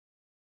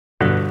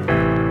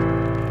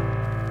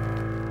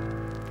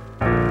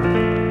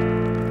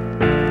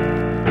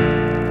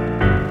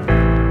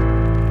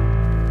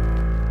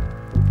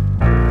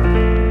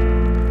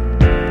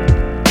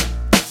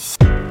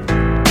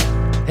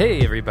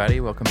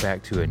everybody. Welcome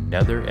back to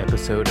another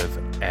episode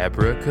of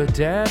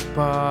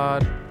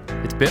Abracadabra.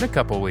 It's been a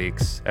couple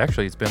weeks.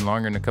 Actually, it's been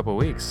longer than a couple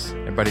weeks.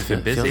 Everybody's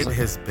been busy. It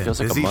has been feels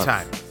like busy a month.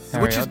 time,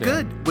 How which are is y'all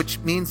doing? good, which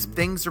means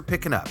things are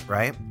picking up,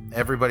 right?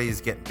 Everybody's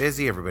getting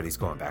busy. Everybody's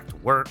going back to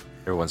work.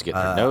 Everyone's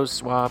getting their nose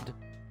swabbed.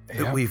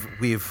 Yeah.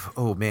 We've.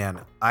 Oh man,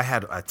 I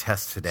had a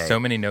test today. So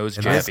many nose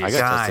And this jabbies. I got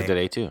guy- tested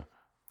today too.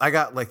 I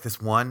got like this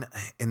one,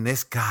 and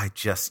this guy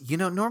just,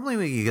 normally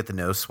when you get the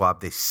nose swab,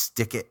 they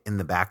stick it in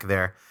the back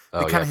there.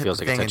 Oh, They yeah, kinda it hit feels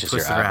the like it thing and touches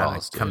twist your it around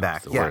eyeballs, and come dude. back.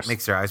 It's the Yeah, worst. it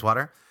makes your eyes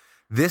water.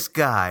 This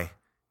guy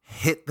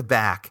hit the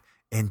back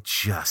and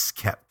just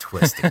kept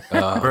twisting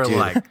Oh, for dude.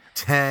 like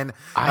 10.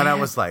 I and I had-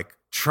 was like,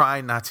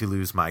 trying not to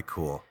lose my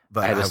cool.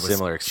 But I had a was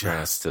similar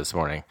experience just- this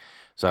morning.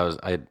 So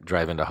I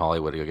drive into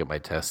Hollywood to go get my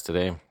test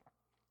today.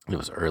 It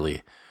was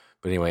early.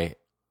 But anyway,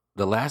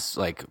 the last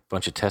like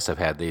bunch of tests I've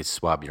had, they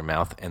swab your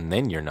mouth and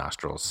then your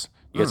nostrils.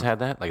 You guys had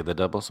that? Like the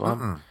double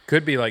swab?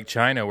 Could be like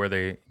China where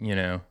they,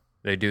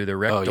 they do the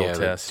rectal Oh, yeah.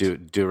 test. They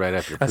do it right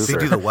after I your see. They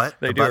pooper. do the what?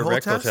 They The do a butthole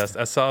rectal test.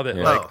 I saw that,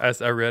 Yeah.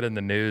 I read in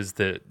the news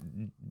that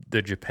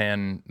the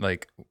Japan,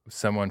 like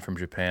someone from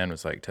Japan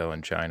was like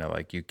telling China,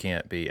 like, you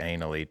can't be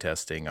anally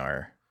testing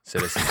our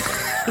citizens.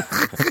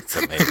 It's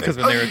amazing. Because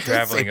when they were you did say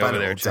traveling over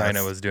there, butthole China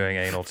test. was doing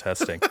anal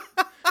testing.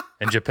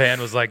 And Japan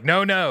was like,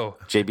 no.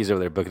 JB's over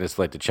there booking his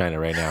flight to China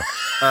right now.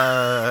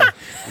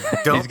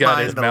 Don't He's got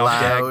mind his the mouth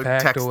gag loud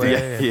packed texting.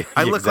 away. Yeah,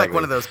 I look like exactly.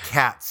 one of those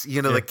cats.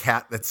 The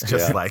cat that's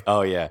just Yeah. like,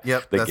 Oh, yeah.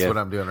 yep, The that's gift. what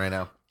I'm doing right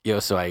now. Yo,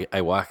 so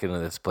I walk into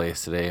this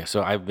place today.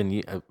 So I've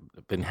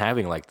been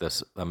having like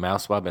this a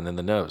mouth swab and then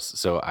the nose.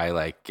 So I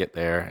like get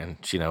there and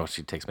she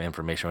takes my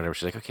information or whatever.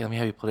 She's like, okay, let me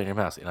have you put it in your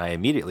mouth. And I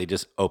immediately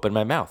just open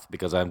my mouth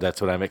because that's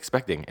what I'm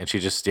expecting. And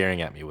she's just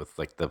staring at me with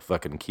like the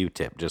fucking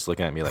Q-tip, just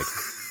looking at me like,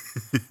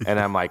 and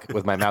I'm like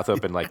with my mouth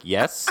open like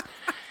yes.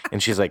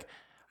 And she's like,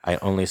 I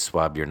only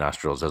swab your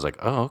nostrils. I was like,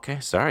 oh, okay,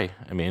 sorry.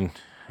 I mean,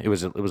 it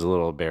was a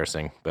little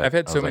embarrassing, but I've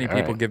had I so was many like,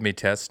 all people right. give me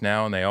tests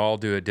now, and they all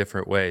do it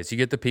different ways. You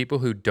get the people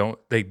who don't,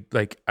 they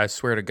like, I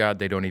swear to God,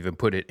 they don't even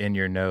put it in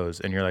your nose.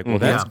 And you're like, well,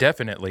 that's Yeah.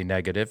 definitely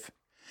negative.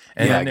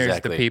 And Yeah, then there's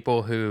exactly. the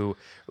people who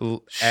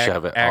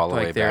Shove it act all the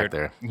like way they're,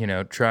 back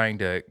there. trying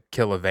to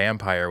kill a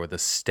vampire with a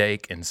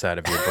stake inside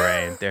of your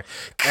brain. They're,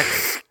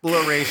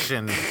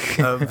 Exploration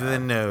of the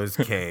nose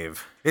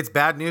cave. It's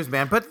bad news,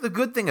 man. But the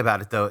good thing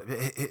about it, though,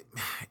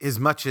 as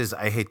much as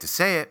I hate to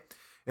say it,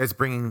 it's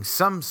bringing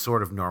some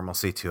sort of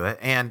normalcy to it.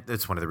 And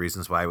it's one of the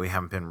reasons why we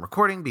haven't been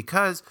recording,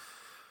 because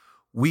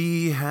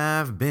we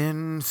have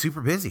been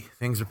super busy.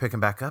 Things are picking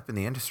back up in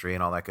the industry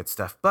and all that good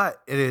stuff.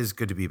 But it is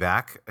good to be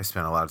back. I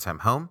spent a lot of time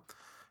home.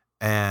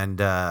 And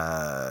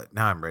now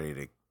I'm ready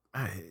to,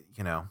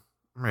 I'm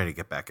ready to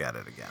get back at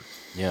it again.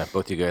 Yeah,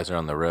 both you guys are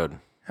on the road.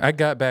 I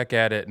got back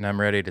at it, and I'm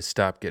ready to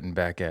stop getting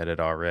back at it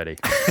already.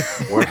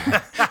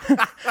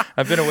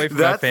 I've been away from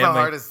That's my the family.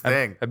 hardest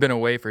thing. I've been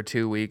away for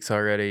 2 weeks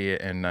already,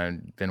 and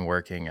I've been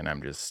working, and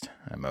I'm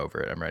over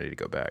it. I'm ready to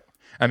go back.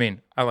 I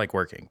mean, I like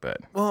working, but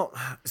Well,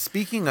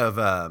 speaking of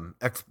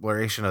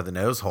exploration of the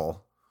nose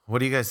hole, what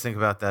do you guys think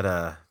about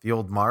that? The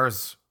old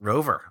Mars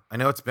rover. I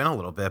know it's been a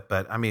little bit,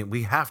 but I mean,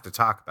 we have to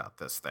talk about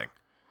this thing.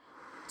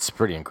 It's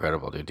pretty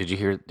incredible, dude. Did you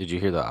hear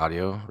the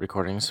audio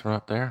recordings from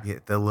up there? Yeah,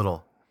 the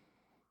little.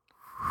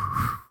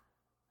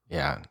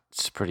 Yeah,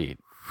 it's pretty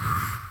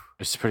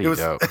It was.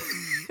 dope.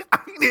 I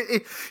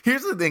mean,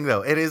 here's the thing,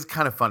 though. It is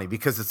kind of funny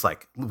because it's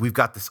like we've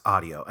got this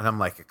audio, and I'm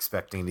like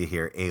expecting to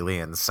hear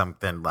aliens,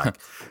 something like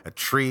a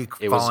tree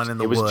falling in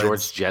the woods. It was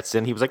George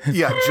Jetson. He was like,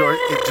 Yeah, George.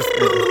 It just.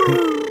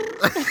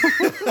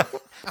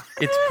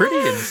 it's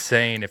pretty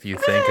insane if you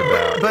think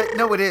about it. But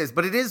no, it is.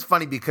 But it is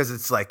funny because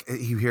it's like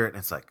you hear it and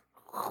it's like,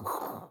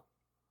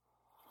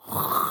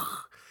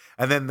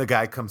 and then the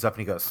guy comes up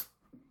and he goes,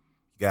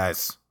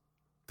 "Guys,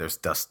 there's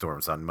dust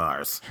storms on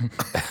Mars."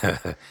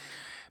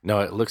 no,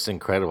 it looks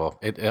incredible.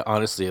 It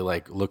honestly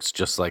like looks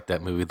just like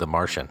that movie, The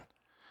Martian.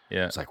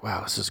 Yeah. It's like,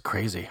 wow, this is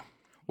crazy.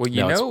 Well,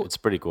 It's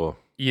pretty cool.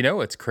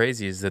 what's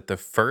crazy is that the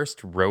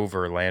first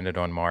rover landed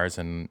on Mars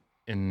in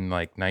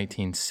like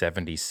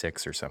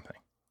 1976 or something.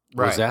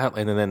 Was that?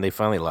 And then they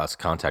finally lost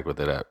contact with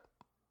it at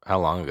how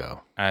long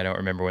ago? I don't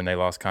remember when they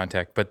lost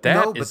contact, but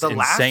that is the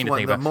last insane to one,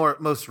 think the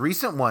about. most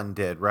recent one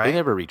did, right? They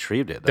never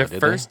retrieved it. Though, The did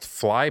first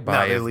they? No,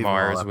 flyby they of leave them all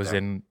Mars up was there.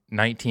 in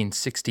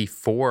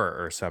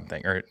 1964 or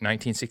something, or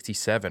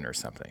 1967 or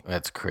something.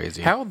 That's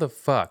crazy. How the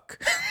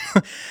fuck?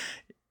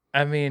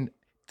 I mean,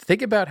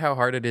 think about how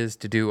hard it is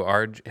to do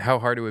how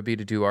hard it would be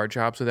to do our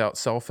jobs without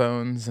cell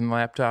phones and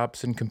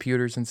laptops and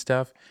computers and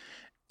stuff.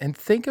 And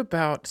think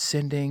about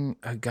sending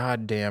a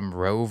goddamn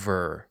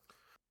rover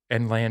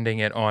and landing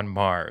it on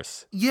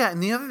Mars. Yeah,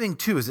 and the other thing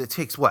too is it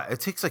takes what? It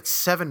takes like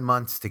 7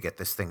 months to get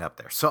this thing up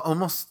there. So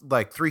almost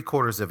like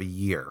 3/4 of a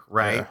year,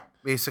 right? Yeah.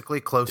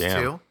 Basically close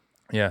Damn. to.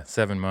 Yeah,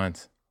 7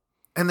 months.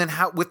 And then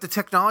how with the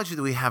technology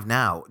that we have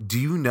now, do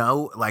you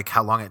know like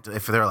how long it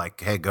if they're like,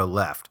 "Hey, go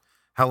left."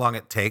 How long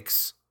it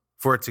takes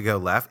for it to go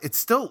left? It's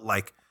still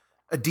like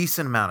a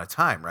decent amount of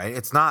time, right?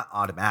 It's not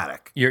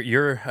automatic.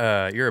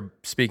 You're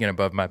speaking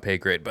above my pay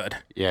grade, bud.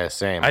 Yeah,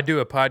 same. I do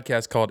a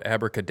podcast called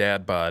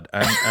Abracadabra.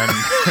 I'm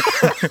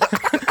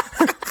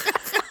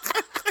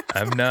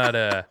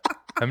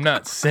I'm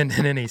not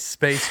sending any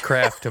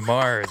spacecraft to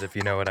Mars, if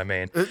you know what I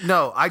mean.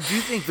 No, I do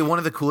think that one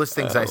of the coolest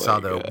things I saw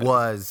though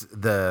was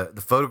the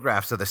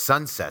photographs of the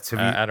sunsets. Have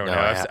you? I don't No, know.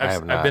 I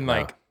have not, I've been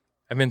no.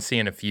 I've been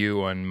seeing a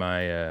few on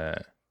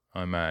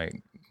my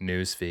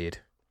news feed.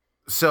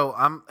 So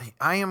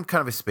I am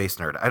kind of a space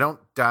nerd. I don't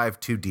dive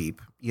too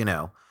deep.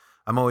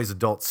 I'm always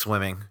adult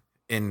swimming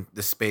in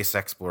the space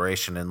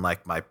exploration and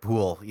like my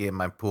pool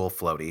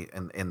floaty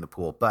in the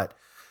pool. But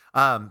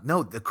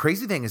no, the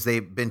crazy thing is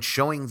they've been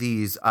showing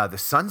these the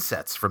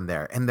sunsets from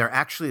there, and they're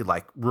actually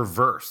like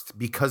reversed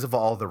because of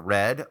all the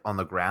red on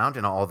the ground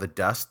and all the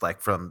dust,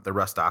 like from the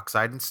rust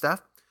oxide and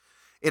stuff.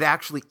 It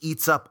actually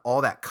eats up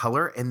all that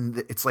color, and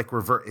it's like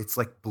It's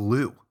like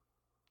blue.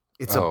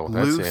 It's a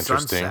blue that's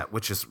interesting. sunset,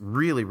 which is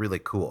really, really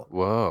cool.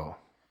 Whoa.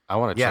 I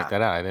want to check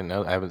that out. I didn't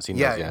know. I haven't seen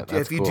those yet.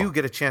 That's if you do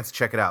get a chance,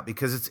 check it out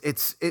because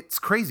it's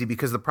crazy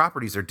because the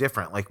properties are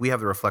different. Like we have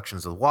the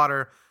reflections of the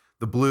water,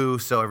 the blue,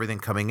 so everything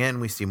coming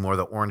in, we see more of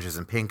the oranges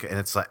and pink, and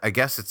it's like I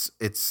guess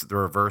it's the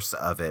reverse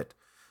of it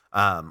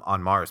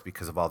on Mars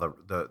because of all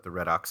the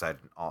red oxide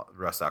and all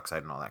rust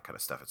oxide and all that kind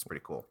of stuff. It's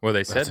pretty cool. Well,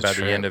 they said That's by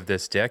true. the end of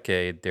this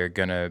decade, they're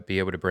going to be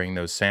able to bring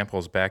those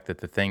samples back that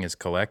the thing is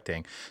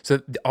collecting.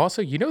 So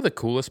also, the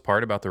coolest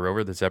part about the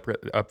rover that's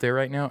up there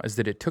right now is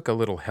that it took a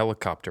little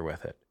helicopter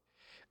with it.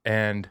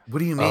 And What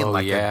do you mean,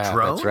 a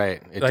drone? That's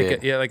right.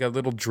 It did. like a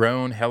little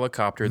drone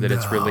helicopter that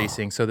it's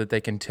releasing so that they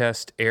can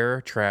test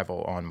air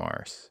travel on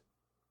Mars.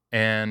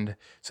 And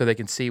so they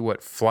can see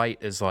what flight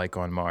is like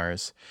on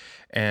Mars.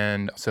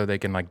 And so they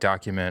can like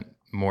document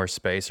more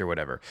space or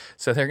whatever.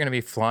 So they're going to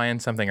be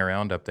flying something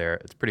around up there.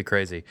 It's pretty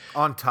crazy.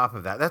 On top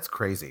of that, that's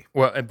crazy.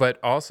 Well, but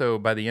also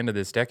by the end of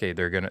this decade,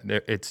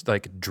 it's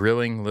like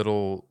drilling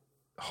little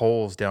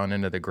holes down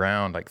into the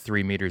ground like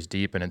 3 meters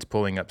deep, and it's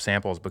pulling up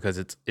samples because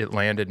it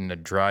landed in a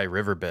dry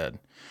riverbed.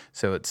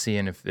 So it's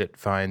seeing if it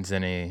finds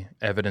any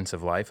evidence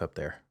of life up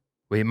there.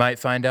 We might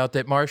find out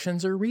that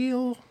Martians are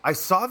real. I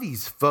saw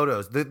these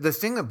photos. The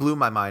thing that blew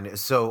my mind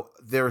is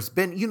there's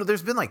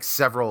been like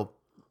several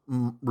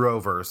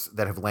rovers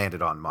that have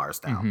landed on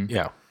Mars now. Mm-hmm.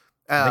 Yeah.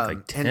 I think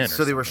like 10 and or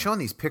so they were something. showing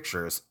these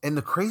pictures, and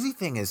the crazy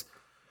thing is,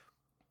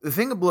 the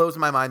thing that blows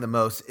my mind the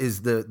most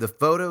is the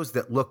photos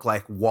that look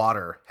like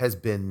water has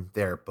been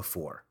there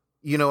before.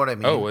 You know what I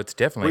mean? Oh, it's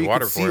definitely Where you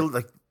water can see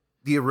like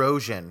the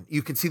erosion.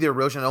 You can see the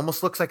erosion. It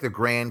almost looks like the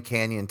Grand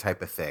Canyon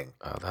type of thing.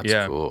 Oh,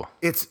 that's cool.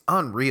 It's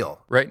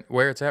unreal. Right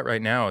where it's at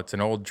right now, it's an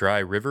old dry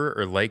river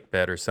or lake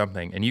bed or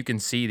something, and you can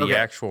see the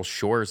actual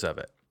shores of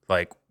it,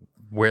 like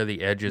where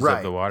the edges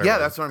of the water. Yeah, are.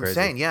 that's what I'm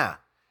saying. Yeah,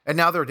 and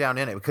now they're down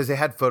in it because they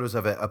had photos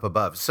of it up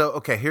above. So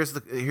here's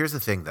the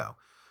thing though.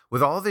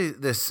 With all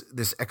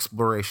this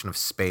exploration of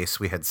space,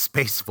 we had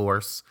Space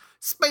Force,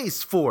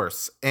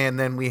 and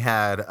then we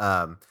had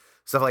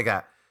stuff like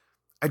that.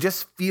 I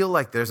just feel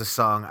like there's a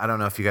song. I don't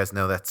know if you guys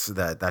know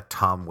that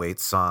Tom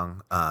Waits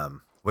song.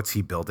 What's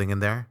he building in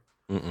there?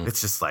 Mm-mm.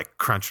 It's just like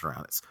crunching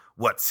around. It's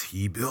what's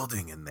he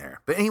building in there?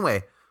 But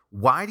anyway,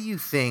 why do you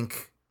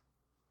think?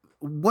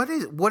 What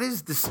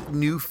is this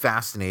new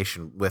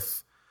fascination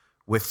with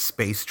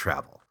space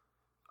travel?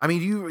 I mean,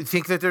 do you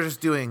think that they're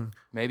just doing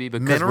Maybe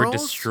because minerals? we're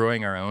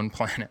destroying our own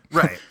planet.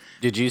 Right.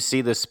 Did you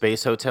see the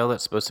space hotel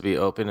that's supposed to be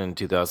open in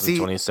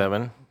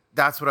 2027?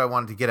 That's what I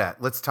wanted to get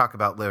at. Let's talk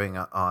about living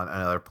on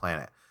another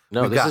planet.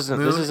 No, We've this got isn't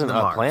Moon and a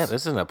Mars. plant.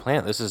 This isn't a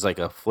plant. This is like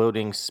a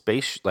floating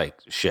space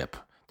ship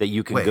that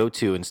you can go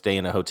to and stay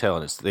in a hotel,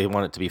 and they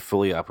want it to be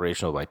fully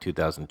operational by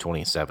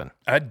 2027.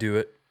 I'd do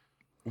it.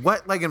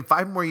 What, like in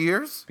 5 more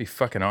years? Be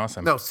fucking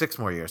awesome. No, 6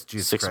 more years.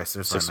 Jesus Christ,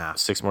 there's my math.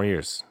 6 more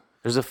years.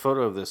 There's a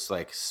photo of this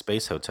like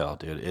space hotel,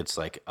 dude. It's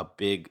like a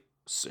big.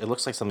 It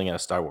looks like something out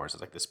of Star Wars.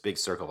 It's like this big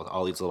circle with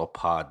all these little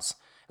pods.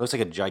 It looks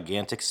like a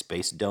gigantic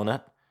space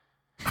donut,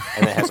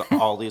 and it has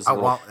all these. I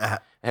little, want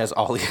that. It has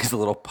all these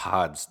little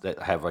pods that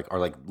are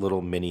like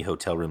little mini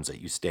hotel rooms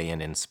that you stay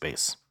in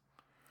space.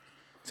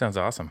 Sounds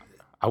awesome.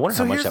 I wonder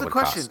So how much here's that the would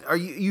question: cost. Are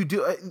you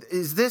do?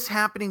 Is this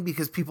happening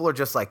because people are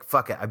just like,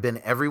 fuck it? I've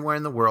been everywhere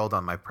in the world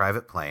on my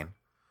private plane.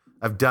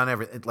 I've done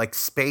everything. Like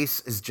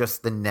space is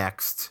just the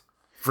next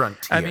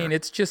frontier. I mean,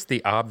 it's just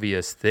the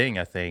obvious thing,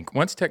 I think.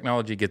 Once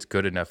technology gets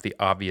good enough, the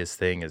obvious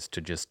thing is to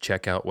just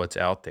check out what's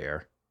out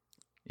there,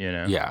 you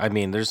know? Yeah, I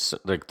mean, there's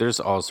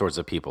all sorts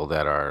of people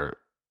that are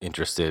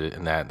interested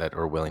in that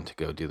are willing to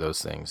go do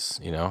those things.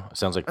 You know, it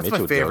sounds like That's Mitch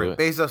my would favorite. go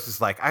to it. Bezos is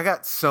like, I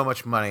got so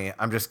much money,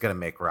 I'm just gonna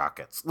make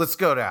rockets. Let's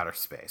go to outer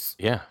space.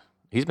 Yeah,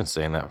 he's been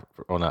saying that.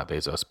 Well, not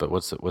Bezos, but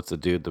what's the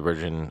dude, the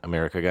Virgin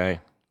America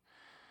guy?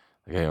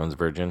 The guy who owns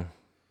Virgin.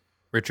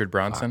 Richard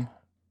Branson?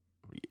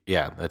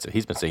 Yeah, that's it.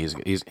 He's been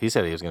saying he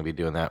said he was going to be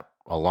doing that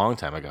a long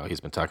time ago.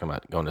 He's been talking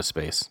about going to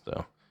space.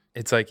 So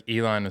It's like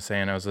Elon was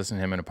saying, I was listening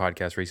to him in a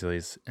podcast recently,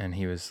 and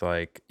he was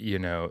like,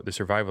 the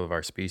survival of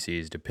our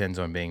species depends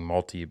on being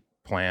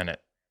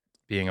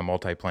being a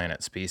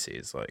multi-planet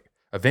species. Like,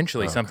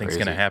 eventually something's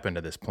going to crazy. happen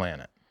to this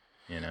planet,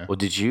 you know? Well,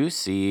 did you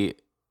see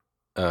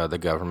the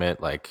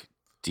government like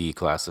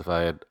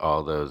declassified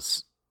all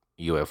those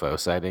UFO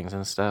sightings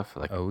and stuff?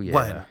 Like, Oh, yeah.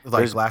 What?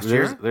 Like last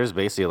year? There's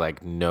basically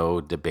like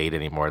no debate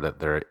anymore that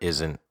there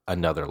isn't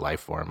another life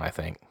form, I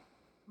think.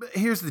 But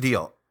here's the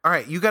deal. All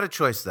right, you got a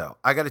choice though.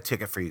 I got a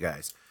ticket for you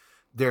guys.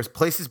 There's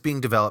places being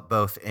developed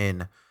both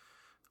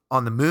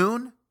on the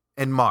moon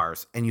and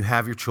Mars, and you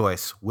have your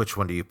choice. Which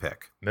one do you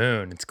pick?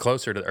 Moon. It's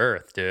closer to the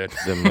Earth, dude.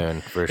 The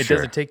moon, for It sure.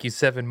 doesn't take you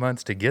 7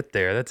 months to get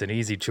there. That's an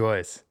easy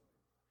choice.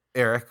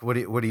 Eric, what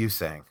are you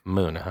saying?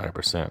 Moon,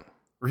 100%.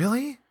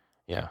 Really?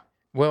 Yeah.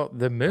 Well,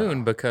 the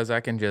moon, because I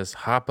can just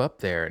hop up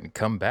there and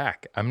come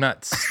back. I'm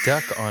not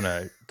stuck on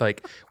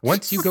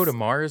once you go to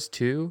Mars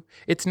too,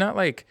 it's not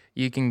like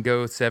you can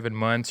go 7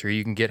 months or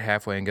you can get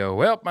halfway and go,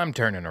 well, I'm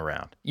turning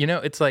around.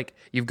 It's like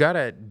you've got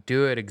to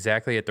do it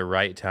exactly at the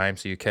right time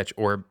so you catch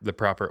the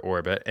proper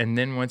orbit. And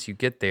then once you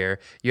get there,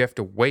 you have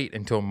to wait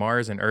until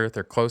Mars and Earth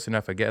are close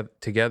enough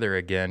together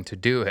again to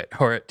do it.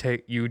 Or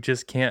you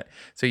just can't.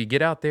 So you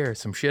get out there,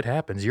 some shit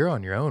happens. You're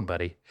on your own,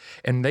 buddy.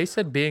 And they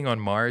said being on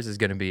Mars is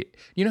going to be,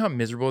 you know how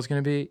miserable it's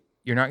going to be?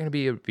 You're not going to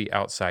be able to be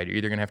outside. You're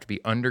either going to have to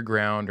be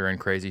underground or in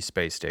crazy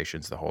space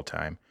stations the whole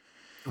time.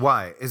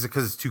 Why? Is it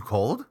because it's too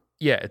cold?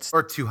 Yeah, it's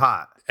Or too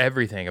hot?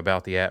 everything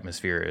about the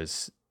atmosphere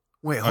is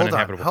Wait, hold on.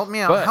 uninhabitable. Help me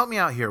out. But- Help me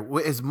out here.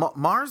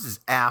 Mars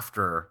is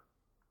after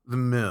the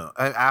moon,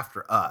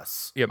 after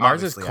us. Yeah,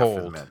 Mars is Obviously after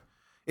the cold. moon.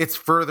 It's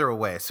further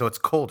away, so it's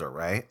colder,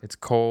 right? It's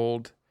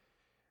cold,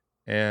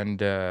 and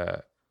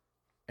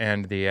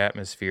the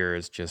atmosphere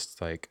is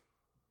just like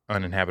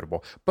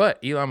uninhabitable.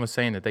 But Elon was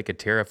saying that they could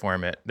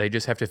terraform it. They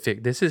just have to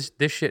fix.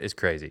 This shit is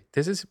crazy.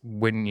 This is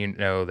when you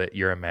know that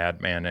you're a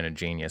madman and a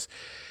genius.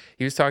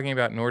 He was talking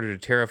about in order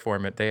to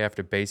terraform it, they have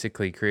to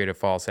basically create a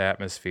false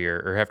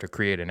atmosphere or have to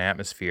create an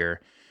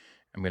atmosphere.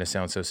 I'm going to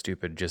sound so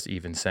stupid just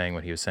even saying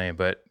what he was saying,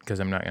 but because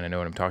I'm not going to know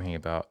what I'm talking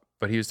about.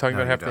 But he was talking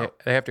No, about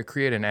they have to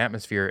create an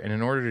atmosphere, and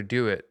in order to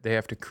do it, they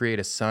have to create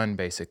a sun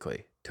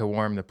basically to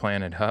warm the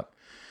planet up.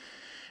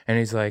 And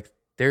he's like,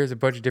 there's a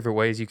bunch of different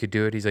ways you could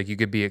do it. He's like, you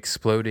could be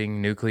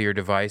exploding nuclear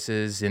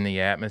devices in the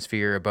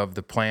atmosphere above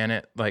the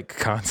planet, like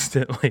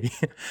constantly,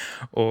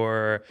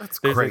 or That's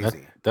there's, like,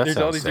 crazy. That there's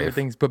all sounds these safe. different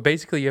things. But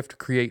basically, you have to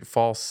create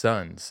false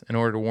suns in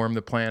order to warm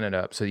the planet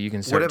up, so you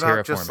can start What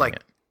about terraforming just like,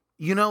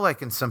 it.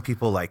 like in some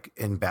people, like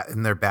in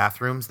their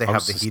bathrooms, they I'll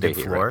have the just heated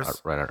stay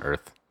floors. right on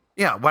Earth.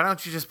 Yeah, why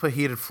don't you just put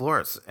heated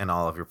floors in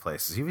all of your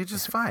places? You'd be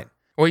just fine.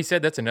 Well, he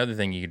said that's another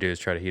thing you could do is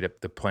try to heat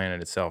up the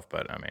planet itself.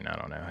 But I mean, I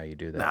don't know how you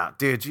do that. Nah,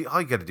 dude, all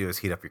you got to do is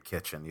heat up your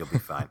kitchen. You'll be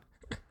fine.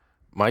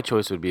 My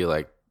choice would be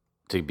like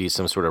to be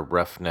some sort of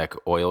roughneck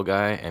oil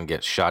guy and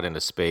get shot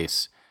into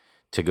space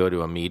to go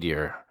to a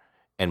meteor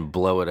and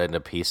blow it into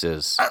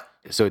pieces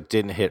so it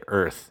didn't hit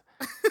Earth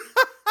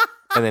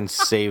and then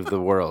save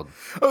the world.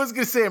 I was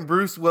going to say, and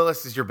Bruce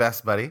Willis is your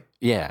best buddy.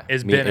 Yeah.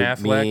 Is Ben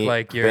Affleck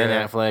like your-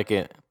 Ben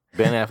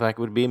Affleck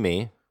would be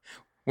me.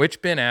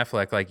 Which Ben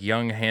Affleck, like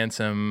young,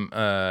 handsome,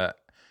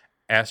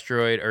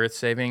 asteroid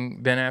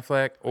Earth-saving Ben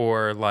Affleck,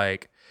 or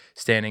like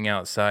standing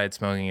outside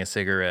smoking a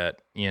cigarette,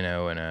 in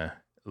a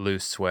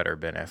loose sweater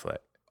Ben Affleck?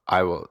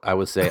 I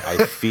would say I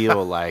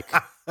feel like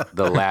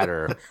the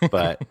latter,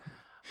 but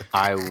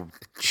I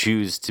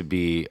choose to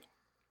be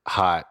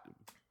hot,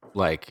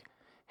 like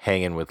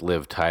hanging with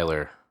Liv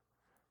Tyler,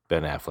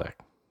 Ben Affleck.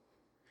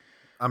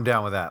 I'm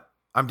down with that.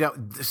 I'm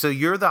down. So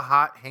you're the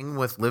hot hanging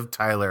with Liv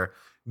Tyler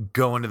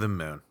going to the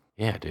moon.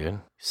 Yeah, dude.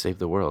 Save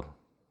the world.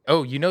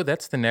 Oh,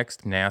 that's the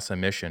next NASA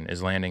mission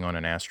is landing on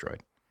an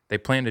asteroid. They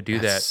plan to do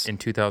That's- that in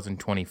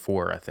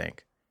 2024, I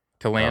think,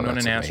 to land on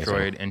that's an amazing.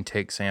 asteroid and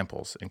take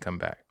samples and come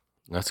back.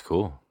 That's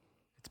cool.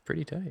 It's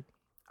pretty tight.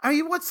 I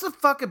mean, what's the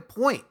fucking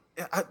point?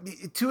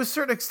 To a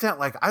certain extent,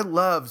 like, I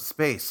love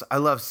space, I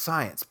love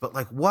science, but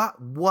like,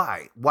 what?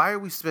 Why are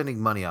we spending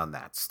money on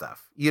that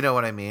stuff? You know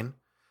what I mean?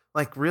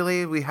 Like,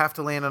 really, we have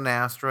to land on an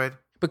asteroid?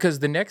 Because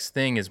the next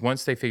thing is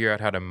once they figure out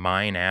how to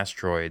mine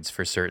asteroids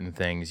for certain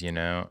things,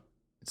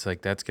 it's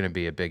like that's going to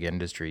be a big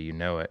industry,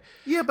 it.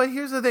 Yeah, but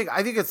here's the thing.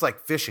 I think it's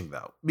like fishing,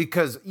 though,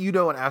 because an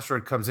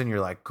asteroid comes in, you're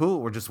like,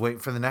 cool, we're just waiting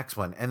for the next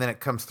one. And then it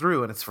comes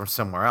through and it's from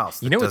somewhere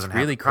else. What's doesn't have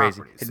really the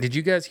crazy? properties. Did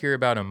you guys hear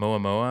about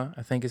Oumuamua?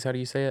 I think is how do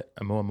you say it?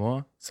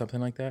 Oumuamua? Something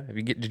like that?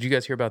 Did you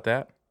guys hear about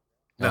that?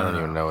 I don't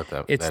even know what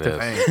that It's is.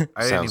 the- I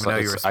didn't Sounds even know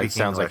like- you were it speaking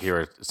sounds like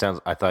English.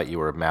 I thought you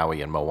were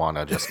Maui and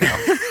Moana just now.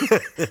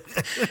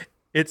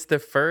 It's the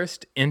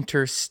first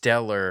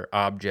interstellar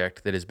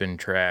object that has been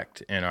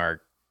tracked in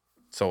our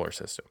solar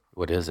system.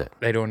 What is it?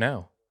 They don't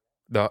know.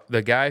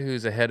 The guy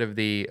who's ahead of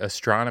the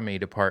astronomy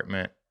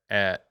department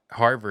at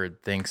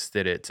Harvard thinks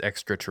that it's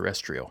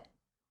extraterrestrial,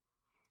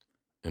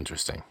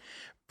 Interesting.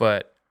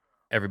 but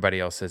everybody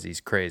else says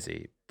he's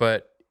crazy.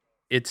 But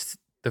it's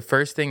the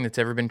first thing that's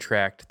ever been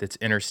tracked that's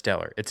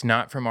interstellar. It's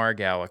not from our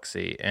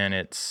galaxy, and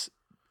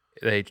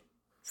they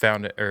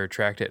found it or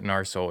tracked it in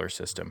our solar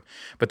system.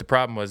 But the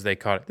problem was they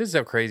caught it. This is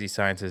how crazy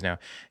science is now.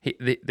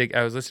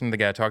 I was listening to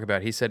the guy talk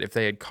about it. He said if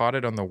they had caught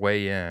it on the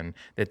way in,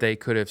 that they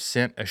could have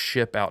sent a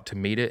ship out to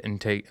meet it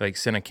and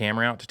sent a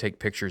camera out to take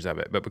pictures of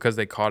it. But because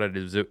they caught it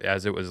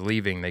as it was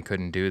leaving, they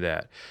couldn't do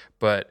that.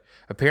 But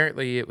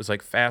apparently it was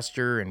like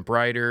faster and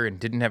brighter and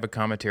didn't have a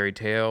cometary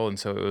tail, and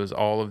so it was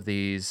all of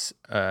these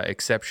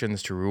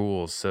exceptions to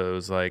rules. So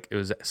it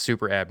was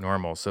super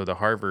abnormal. So the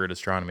Harvard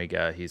astronomy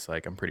guy, he's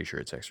like, I'm pretty sure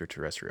it's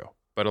extraterrestrial,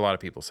 but a lot of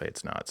people say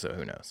it's not. So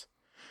who knows?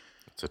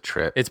 It's a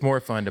trip. It's more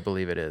fun to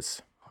believe it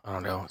is. I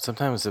don't know.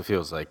 Sometimes it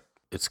feels like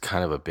it's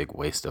kind of a big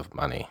waste of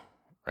money,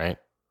 right?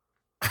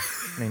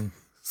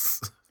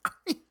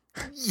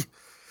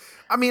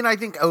 I mean, I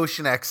think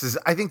Ocean X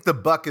I think the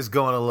buck is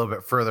going a little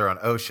bit further on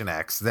Ocean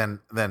X than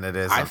it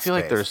is. I feel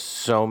like there's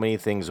so many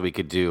things we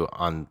could do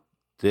on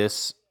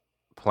this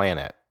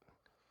planet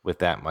with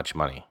that much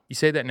money. you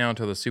say that now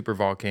until the super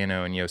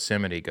volcano in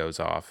Yosemite goes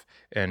off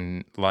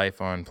and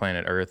life on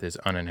planet Earth is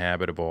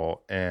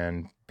uninhabitable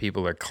and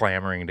people are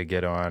clamoring to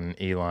get on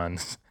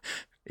Elon's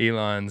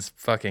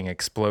fucking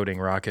exploding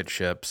rocket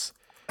ships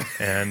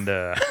and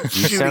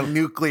shooting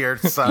nuclear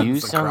suns. You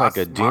sound across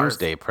like a Mars.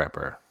 doomsday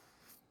prepper.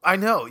 I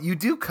know you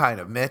do, kind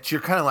of, Mitch. You're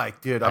kind of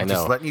like, dude. I'm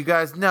just letting you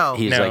guys know.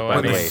 He's No, like,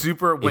 by the I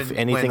mean, way, if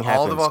anything when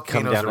all the happens,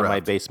 come volcanoes down to my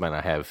erupt. basement.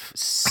 I have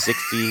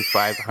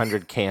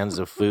 6,500 cans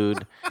of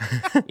food.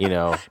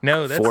 No,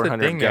 that's the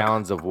 400 thing, though.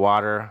 gallons of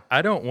water.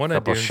 I don't want a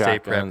Couple doomsday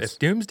prep. shotguns. If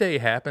doomsday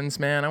happens,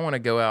 man, I want to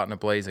go out in a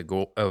blaze of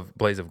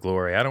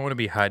glory. I don't want to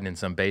be hiding in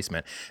some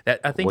basement.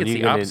 I think What it's are you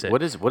the gonna, opposite.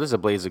 What does a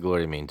blaze of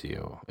glory mean to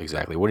you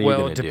exactly? What are you Well,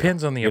 going it to do?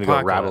 depends on the You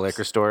gonna go rob a apocalypse.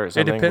 liquor store or It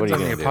something? depends what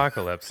are on you the gonna do?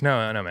 apocalypse.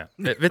 No, man.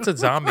 If it's a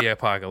zombie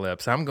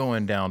apocalypse, I'm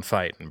going down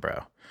fighting,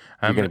 bro.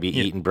 You're going to be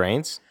eating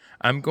brains?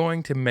 I'm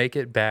going to make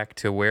it back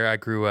to where I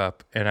grew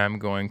up, and I'm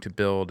going to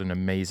build an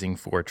amazing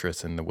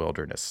fortress in the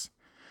wilderness.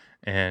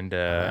 And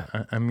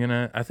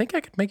I think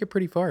I could make it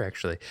pretty far,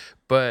 actually.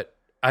 But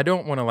I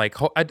don't want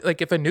to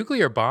if a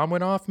nuclear bomb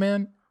went off,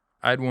 man,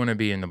 I'd want to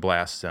be in the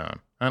blast zone.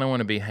 I don't want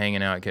to be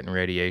hanging out getting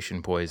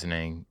radiation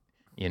poisoning,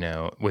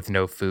 with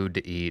no food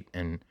to eat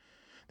and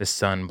the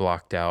sun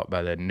blocked out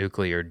by the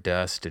nuclear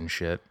dust and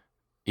shit.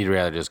 You'd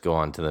rather just go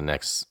on to the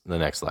next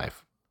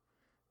life.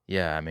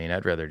 Yeah,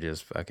 I'd rather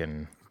just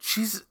fucking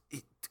Jeez,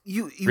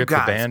 you rip the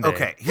guys. Band-Aid.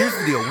 Okay, here's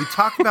the deal. We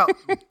talked about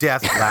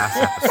death last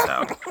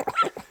episode.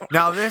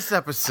 Now this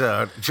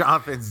episode,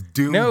 Jonathan's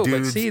doom No,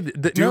 dudes. but see,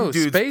 dudes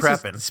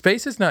prepping.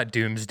 Space is not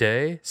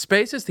doomsday.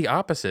 Space is the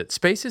opposite.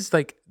 Space is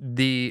like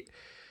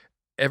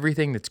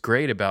everything that's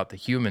great about the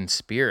human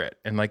spirit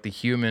and like the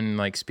human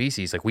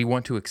species. Like we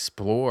want to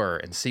explore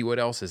and see what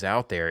else is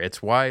out there.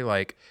 It's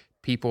why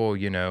people,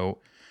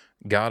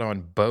 got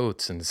on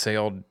boats and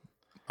sailed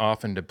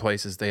off into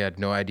places they had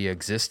no idea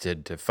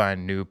existed to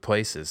find new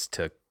places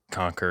to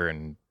conquer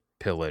and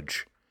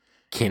pillage.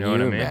 Can you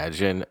what I mean?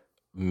 imagine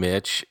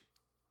Mitch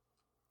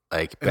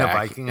In a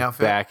Viking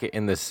outfit? back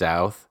in the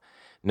South?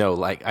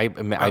 No,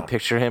 I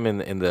picture him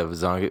in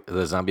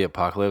the zombie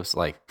apocalypse,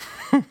 like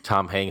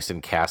Tom Hanks in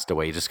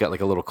Castaway. He just got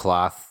like a little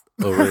cloth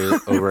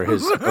over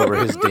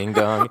his ding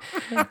dong,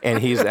 and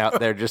he's out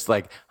there just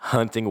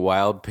hunting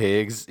wild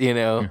pigs,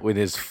 with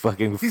his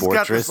fucking He's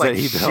fortress got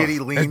this that he built.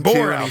 shitty lean-to,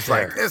 and he's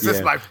like, "This is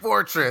Yeah. my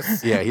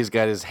fortress." Yeah, he's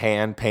got his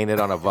hand painted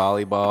on a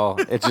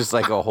volleyball. It's just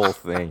like a whole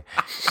thing.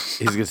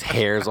 His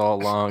hair's all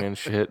long and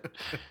shit.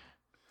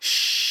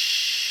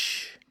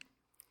 Shh.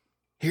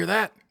 Hear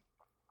that?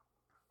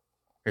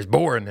 There's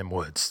boar in them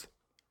woods.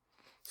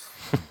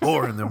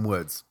 Or in them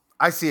woods.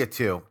 I see it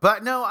too,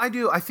 but no, I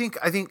do. I think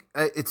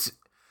it's.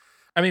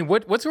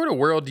 What sort of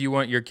world do you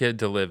want your kid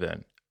to live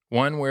in?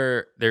 One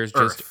where there's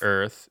just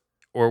Earth,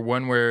 or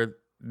one where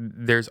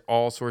there's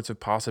all sorts of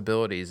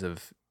possibilities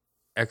of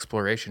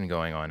exploration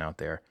going on out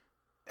there?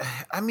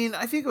 I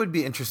think it would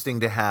be interesting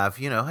to have,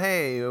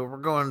 hey, we're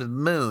going to the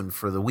moon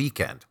for the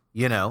weekend.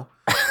 I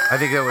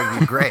think that would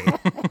be great.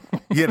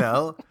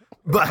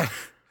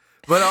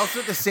 But also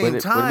at the same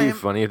Wouldn't time, it be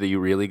funny that you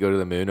really go to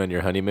the moon on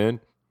your honeymoon?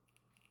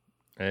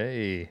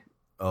 Hey.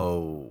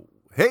 oh,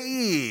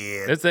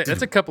 hey,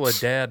 That's a couple of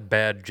dad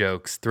bad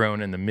jokes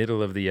thrown in the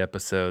middle of the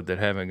episode that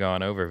haven't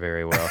gone over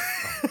very well.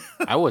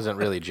 I wasn't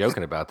really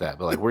joking about that,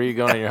 but where are you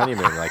going on your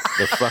honeymoon?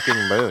 The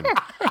fucking moon.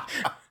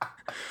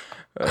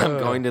 I'm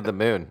going to the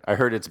moon. I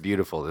heard it's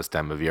beautiful this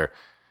time of year.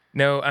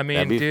 No, That dude.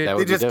 would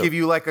they be just dope. give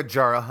you a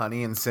jar of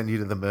honey and send you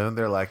to the moon.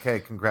 They're like, hey,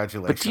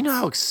 congratulations. But do you know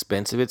how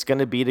expensive it's going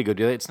to be to go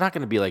do that? It's not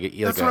going to be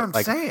That's what I'm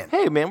saying.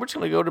 Hey, man, we're just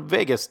going to go to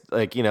Vegas.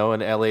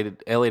 An LA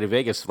to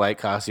Vegas flight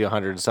costs you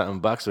 $100 and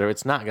something bucks. Whatever.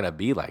 It's not going to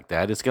be like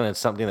that. It's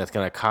something that's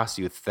going to cost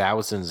you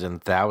thousands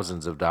and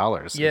thousands of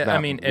dollars. Yeah, if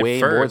not at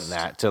way more first- than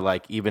that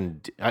to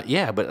even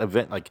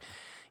but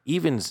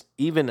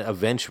even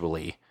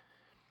eventually,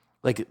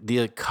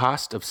 the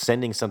cost of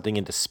sending something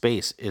into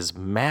space is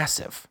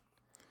massive.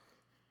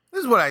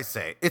 This is what I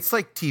say. It's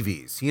like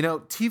TVs.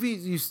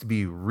 TVs used to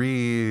be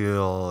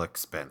real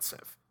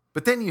expensive,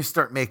 but then you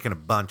start making a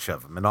bunch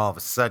of them, and all of a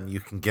sudden you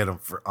can get them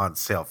on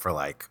sale for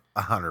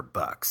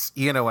 $100.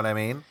 You know what I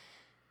mean?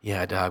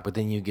 Yeah, dog. But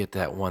then you get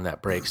that one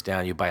that breaks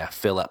down. You buy a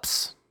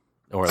Phillips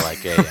or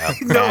like a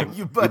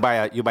you buy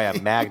a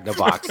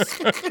Magnavox,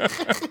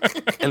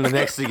 and the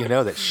next thing you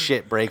know, that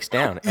shit breaks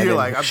down. And You're then,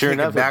 like, I'm sure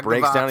taking enough, it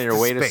breaks Magnavox down on your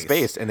to way to space.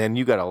 space, and then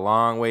you got a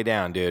long way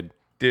down, dude.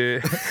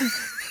 Dude.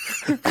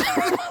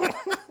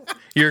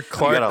 You're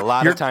Clark. You got a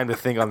lot of time to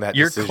think on that.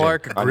 You're decision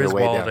Clark on your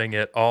way down. Griswolding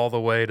it all the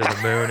way to the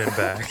moon and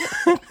back.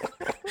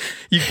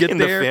 You get In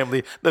there,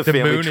 the the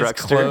family moon is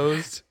truckster.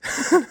 closed.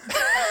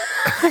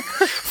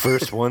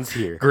 First one's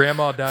here.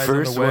 Grandma dies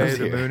First on the way. one's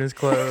The here. moon is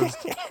closed.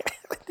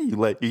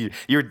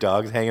 Your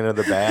dog's hanging in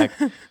the back.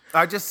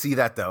 I just see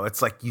that though.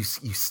 It's like you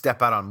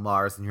step out on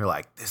Mars and you're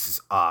like, this is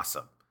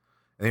awesome.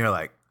 And you're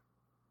like,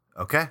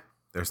 okay,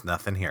 there's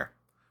nothing here.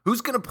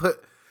 Who's gonna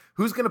put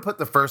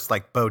the first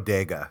like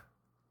bodega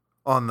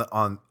on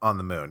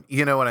the moon?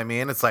 You know what I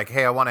mean? It's like,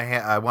 hey, I want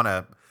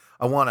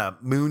a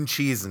moon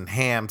cheese and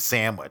ham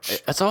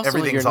sandwich. It's also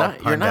Everything's you're all not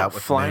planned out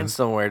with flying moon.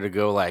 somewhere to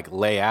go like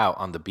lay out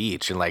on the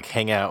beach and like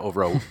hang out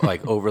over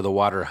over the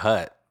water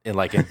hut in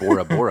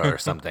Bora Bora or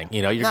something.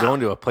 You know, you're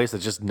going to a place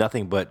that's just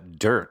nothing but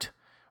dirt,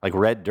 like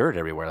red dirt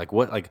everywhere. Like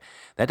what? Like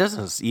that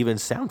doesn't even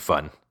sound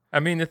fun. I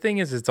mean, the thing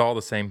is, it's all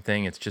the same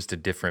thing. It's just a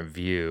different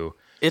view.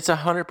 It's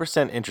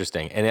 100%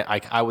 interesting, and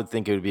I would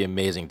think it would be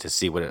amazing to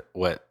see what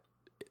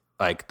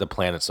like the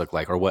planets look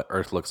like or what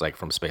Earth looks like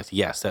from space.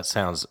 Yes, that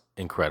sounds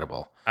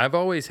incredible. I've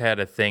always had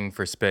a thing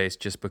for space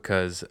just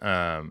because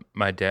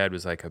my dad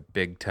was like a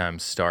big time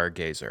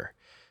stargazer.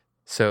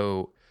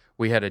 So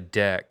we had a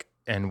deck,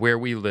 and where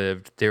we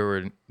lived,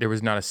 there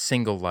was not a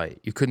single light.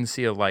 You couldn't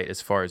see a light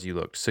as far as you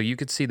looked. So you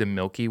could see the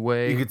Milky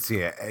Way. You could see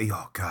it.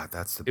 Oh God,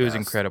 that's the best. It was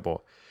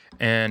incredible.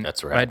 And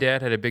That's right. my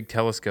dad had a big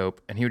telescope,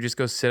 and he would just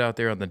go sit out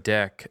there on the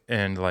deck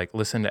and like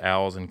listen to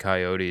owls and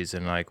coyotes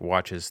and like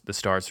watch the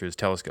stars through his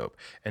telescope.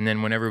 And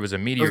then whenever it was a I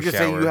meteor was gonna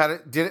shower, say you had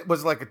it.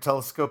 Was it like a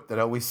telescope that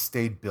always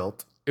stayed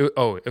built?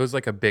 it was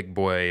like a big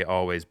boy,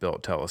 always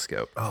built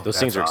telescope. Oh, Those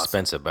things are awesome.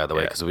 expensive, by the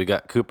way, Yeah. because we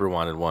got Cooper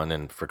wanted one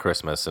and for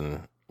Christmas,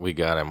 and we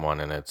got him one,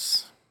 and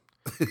it's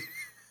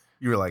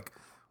You were like,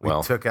 we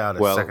took out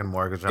a second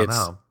mortgage on the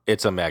home.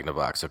 It's a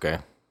Magnavox, okay?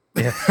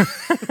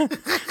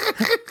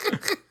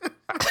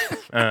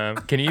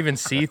 Can you even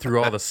see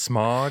through all the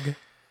smog?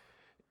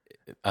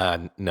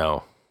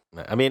 No,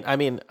 I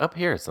mean up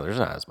here, so there's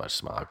not as much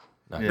smog.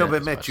 Not No, as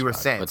but much Mitch, you were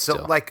smog, saying but so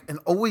still. like an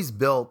always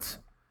built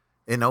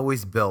kind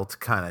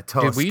of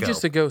telescope.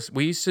 Dude,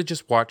 we used to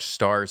just watch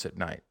stars at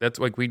night. That's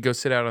like we'd go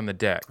sit out on the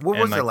deck. What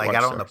and, was it like watch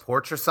out on the stars.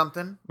 porch or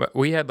something? But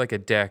we had like a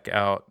deck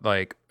out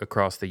like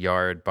across the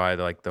yard by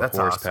the That's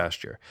horse awesome.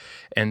 pasture.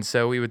 And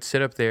so we would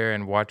sit up there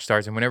and watch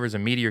stars. And whenever it was a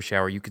meteor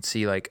shower, you could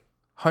see like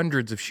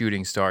hundreds of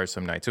shooting stars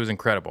some nights. It was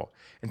incredible.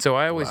 And so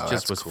I always Wow,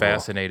 just that's was cool.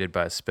 fascinated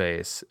by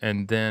space.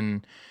 And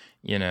then,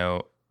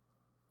 I've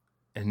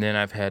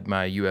had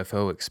my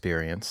UFO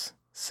experience.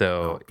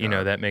 So,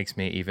 God. that makes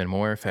me even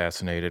more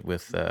fascinated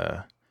with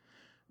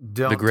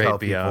Don't great tell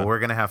beyond. people. We're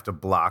gonna have to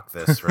block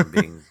this from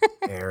being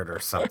aired or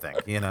something.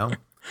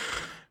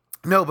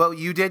 No, but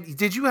you did.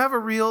 Did you have a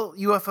real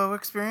UFO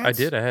experience? I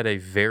did. I had a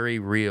very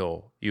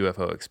real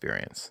UFO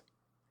experience.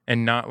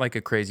 And not like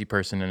a crazy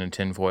person in a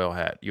tinfoil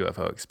hat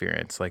UFO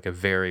experience, like a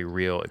very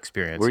real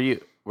experience.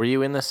 Were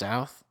you in the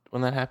South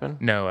when that happened?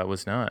 No, I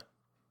was not.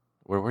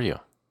 Where were you?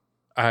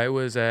 I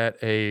was at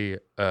a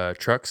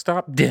truck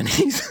stop,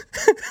 Denny's,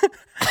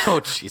 Oh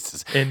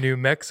Jesus! in New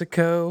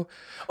Mexico.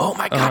 Oh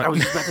my God! I was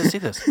just about to say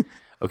this.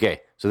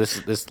 Okay, so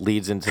this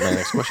leads into my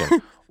next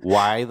question.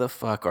 Why the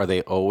fuck are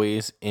they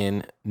always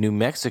in New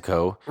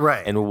Mexico?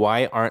 Right. And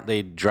why aren't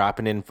they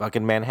dropping in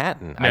fucking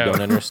Manhattan? I No.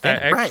 don't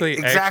understand. I actually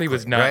exactly,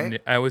 was not.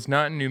 right? I was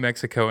not in New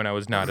Mexico, and I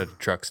was not at a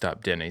truck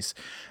stop, Denny's.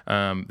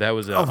 That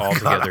was an Oh my God,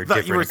 altogether I thought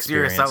different you were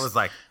experience. serious. I was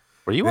like,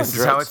 Were you this on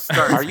is how it drugs?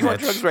 starts. Are you on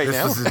Mitch. drugs right this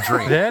now? was a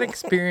dream. That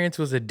experience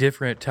was a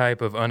different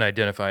type of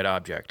unidentified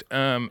object.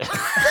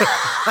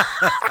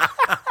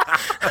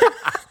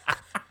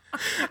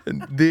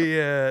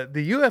 The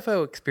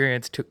UFO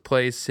experience took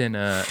place in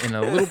a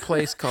little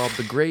place called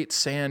the Great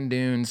Sand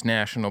Dunes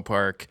National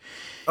Park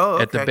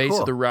at the base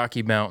cool. of the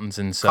Rocky Mountains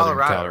in southern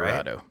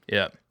Colorado. Right?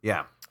 Yeah,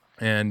 Yeah.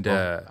 and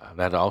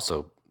That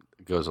also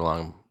goes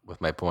along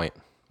with my point.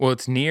 well,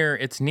 it's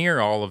near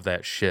all of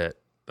that shit.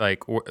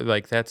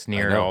 Like that's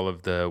near know. all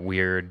of the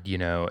weird,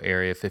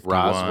 Area 51s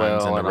Roswell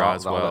and the all that,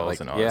 Roswells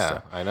and all that yeah,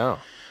 stuff. I know.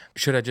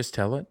 Should I just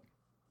tell it?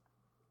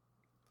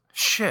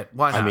 Shit.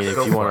 Why not? I mean, if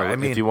Go you for want it.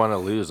 to, if you want to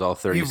lose all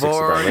 36 of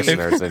our already-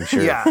 listeners, then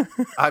sure. Yeah.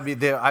 I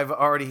mean, I've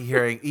already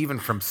hearing even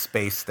from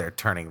space they're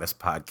turning this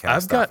podcast.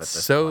 I've off got at this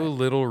so point.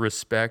 little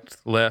respect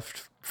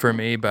left for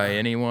me by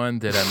anyone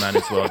that I might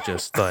as well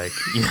just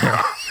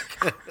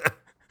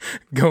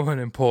go in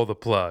and pull the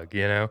plug.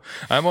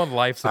 I'm on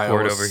life I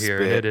support almost over here.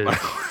 spit It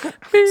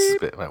is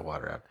spit my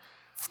water out.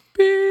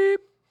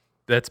 beep.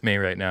 That's me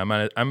right now. I'm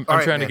All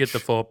right, trying to get Mitch. the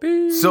full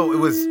beep. So it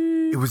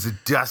was a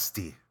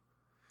dusty,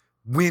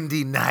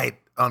 windy night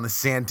on the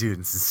sand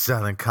dunes in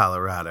southern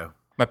Colorado.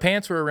 My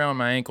pants were around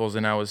my ankles,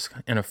 and I was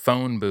in a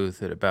phone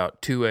booth at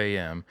about 2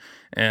 a.m.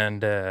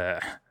 And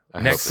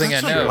Next thing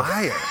I Such a know,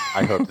 liar.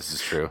 I hope this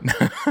is true.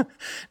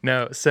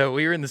 no. So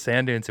we were in the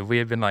sand dunes, and we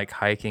had been like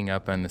hiking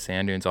up on the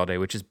sand dunes all day,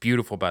 which is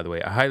beautiful, by the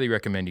way. I highly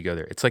recommend you go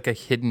there. It's like a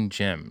hidden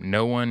gem.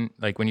 No one,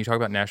 like when you talk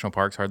about national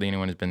parks, hardly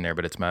anyone has been there,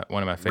 but it's one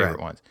of my favorite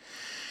ones.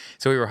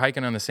 So we were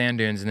hiking on the sand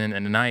dunes, and then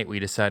at night we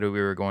decided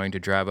we were going to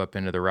drive up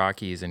into the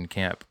Rockies and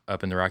camp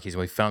up in the Rockies.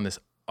 And we found this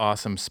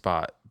awesome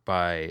spot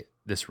by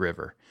this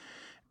river,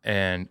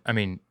 and I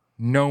mean,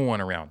 no one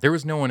around. There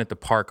was no one at the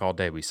park all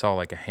day. We saw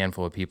like a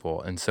handful of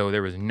people, and so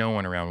there was no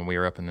one around when we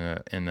were up in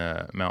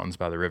the mountains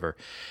by the river.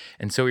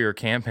 And so we were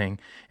camping,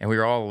 and we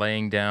were all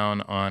laying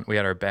down on. We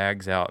had our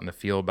bags out in the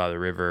field by the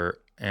river,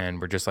 and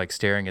we're just like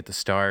staring at the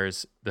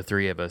stars, the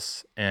three of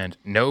us, and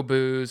no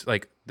booze.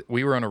 Like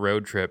we were on a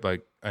road trip,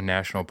 like a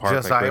national park,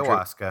 Just like road trip.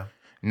 ayahuasca.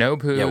 No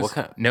booze,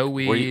 no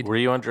weed. Were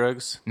you on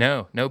drugs?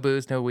 No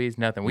booze, no weeds,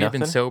 nothing. We had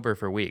been sober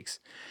for weeks,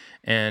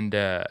 and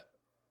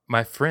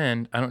my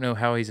friend, I don't know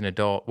how he's an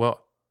adult.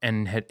 Well,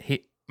 and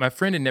my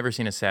friend had never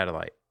seen a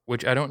satellite,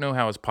 which I don't know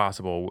how is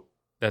possible.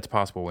 That's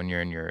possible when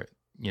you're in your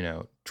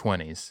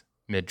 20s,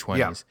 mid-20s.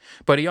 Yeah.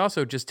 But he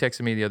also just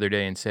texted me the other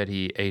day and said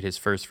he ate his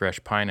first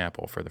fresh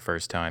pineapple for the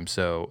first time.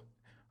 So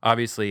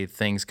obviously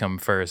things come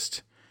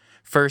first.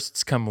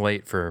 Firsts come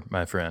late for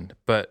my friend,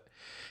 but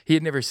he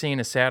had never seen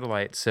a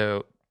satellite,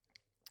 so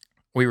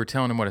we were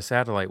telling him what a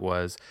satellite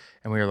was,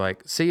 and we were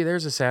like, see,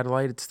 there's a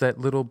satellite. It's that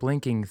little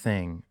blinking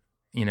thing,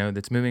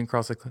 that's moving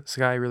across the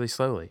sky really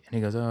slowly. And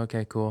he goes, oh,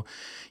 okay, cool.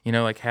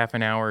 Like half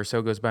an hour or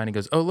so goes by, and he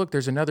goes, oh, look,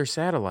 there's another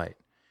satellite.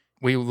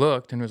 We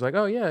looked and was like,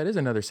 oh, yeah, it is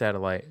another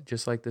satellite,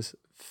 just like this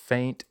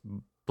faint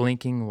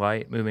blinking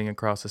light moving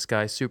across the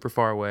sky super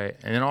far away.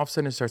 And then all of a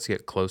sudden it starts to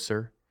get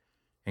closer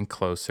and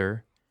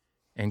closer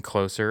and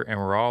closer, and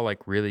we're all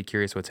like really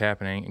curious what's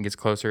happening. It gets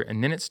closer,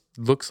 and then it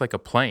looks like a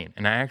plane.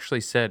 And I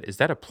actually said, is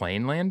that a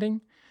plane landing?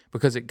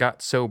 Because it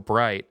got so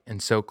bright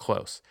and so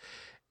close.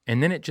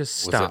 And then it just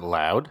stopped. Was it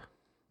loud?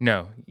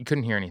 No, you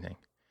couldn't hear anything.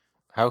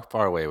 How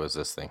far away was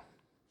this thing?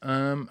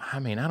 I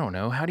mean, I don't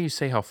know. How do you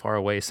say how far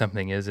away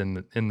something is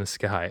in the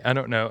sky? I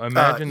don't know.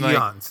 Imagine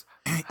eons.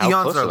 How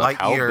Eons close are light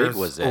how years. How big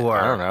was it? Or,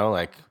 I don't know.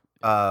 Like,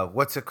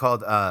 what's it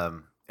called?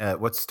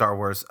 What's Star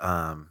Wars?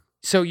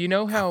 So you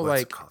know how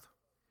what's it called?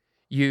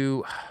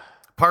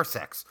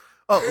 Parsecs.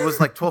 Oh, it was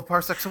like 12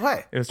 parsecs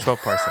away. It was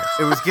 12 parsecs.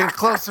 It was getting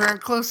closer and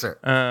closer.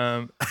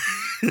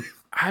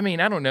 I mean,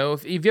 I don't know.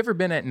 If you've ever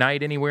been at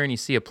night anywhere and you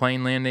see a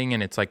plane landing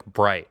and it's like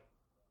bright,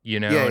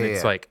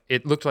 it's like,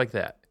 it looked like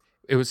that.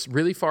 It was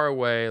really far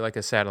away, like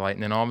a satellite,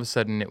 and then all of a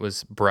sudden it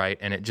was bright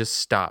and it just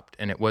stopped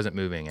and it wasn't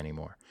moving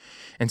anymore.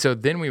 And so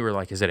then we were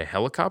like, is it a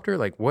helicopter?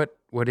 Like, what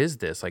is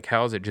this? Like,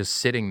 how is it just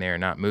sitting there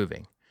not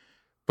moving?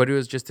 But it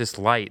was just this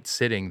light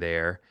sitting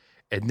there,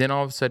 and then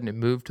all of a sudden it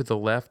moved to the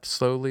left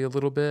slowly a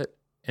little bit,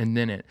 and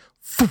then it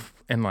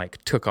and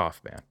like took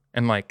off, man.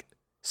 And like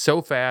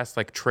so fast,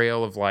 like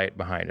trail of light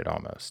behind it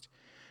almost.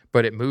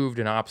 But it moved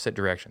in opposite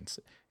directions.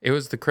 It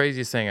was the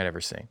craziest thing I'd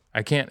ever seen.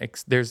 I can't.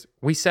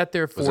 We sat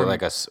there for. Was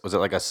it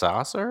like a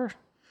saucer?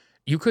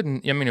 You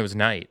couldn't. I mean, it was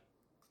night,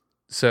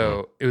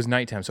 so it was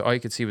nighttime. So all you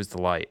could see was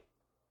the light.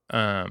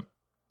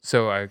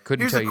 So I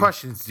couldn't. Here's tell the you.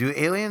 questions: do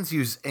aliens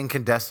use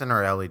incandescent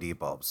or LED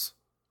bulbs?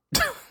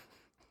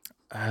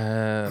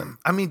 I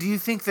mean, do you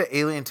think that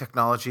alien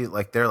technology,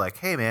 like they're like,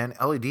 hey man,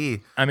 LED?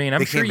 I mean,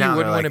 I'm sure you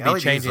wouldn't want to be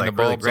LED's changing like the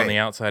bulbs really on the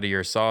outside of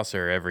your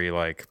saucer every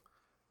like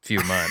few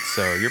months.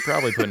 So you're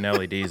probably putting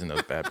LEDs in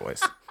those bad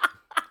boys.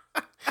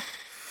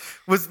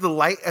 Was the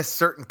light a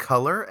certain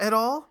color at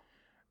all?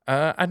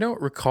 I don't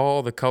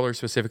recall the color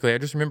specifically. I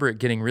just remember it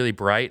getting really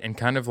bright and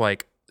kind of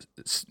like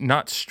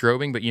not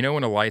strobing, but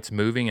when a light's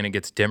moving and it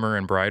gets dimmer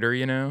and brighter,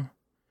 Yeah.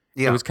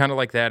 It was kind of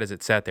like that as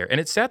it sat there. And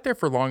it sat there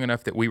for long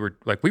enough that we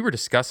were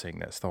discussing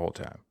this the whole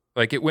time.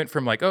 Like it went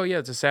from like, oh yeah,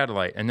 it's a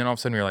satellite. And then all of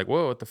a sudden we were like,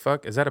 whoa, what the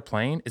fuck? Is that a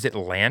plane? Is it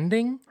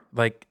landing?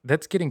 Like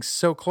that's getting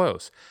so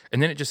close.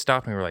 And then it just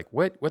stopped and we were like,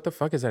 what the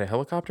fuck? Is that a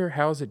helicopter?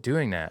 How is it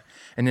doing that?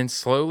 And then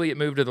slowly it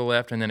moved to the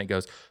left and then it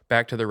goes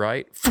back to the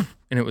right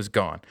and it was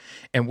gone.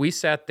 And we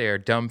sat there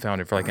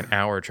dumbfounded for like an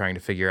hour trying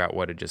to figure out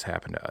what had just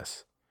happened to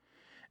us.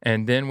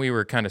 And then we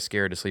were kind of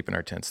scared to sleep in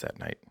our tents that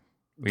night.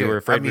 We were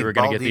afraid we were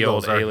going to get the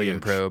old alien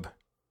probe.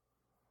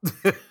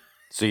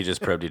 So you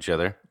just probed each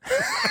other?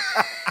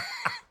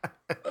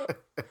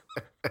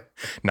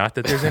 Not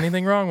that there's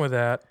anything wrong with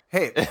that.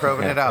 Hey,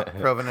 proving it out,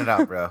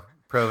 bro.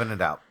 Proving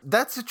it out.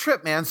 That's a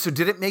trip, man. So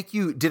did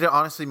it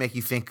honestly make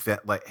you think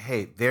that like,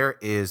 hey, there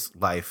is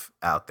life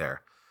out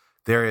there.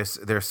 There's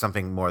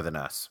something more than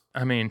us.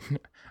 I mean,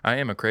 I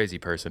am a crazy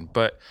person,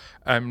 but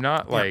I'm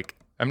not like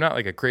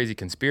a crazy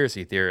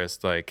conspiracy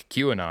theorist like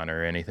QAnon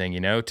or anything,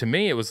 To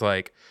me, it was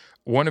like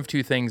one of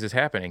two things is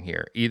happening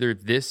here. Either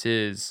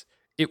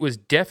it was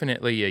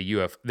definitely a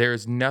UFO.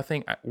 There's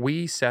nothing.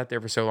 We sat there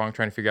for so long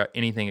trying to figure out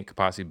anything it could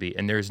possibly be.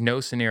 And there's no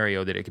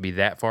scenario that it could be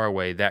that far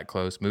away, that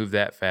close, move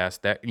that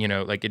fast,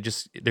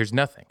 there's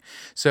nothing.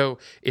 So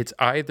it's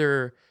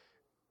either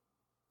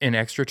an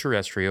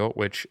extraterrestrial,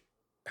 which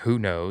who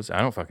knows?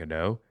 I don't fucking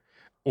know.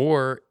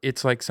 or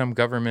it's like some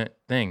government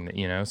thing that,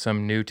 you know,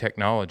 some new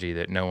technology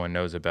that no one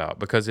knows about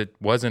because it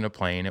wasn't a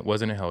plane, it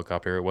wasn't a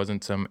helicopter, it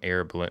wasn't some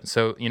air balloon.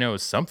 So, you know, it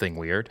was something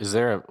weird. Was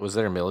there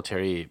a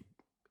military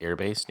air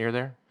base near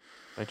there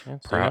by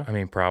chance? Do you know? I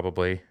mean,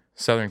 probably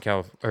Southern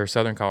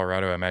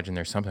Colorado. I imagine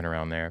there's something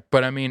around there.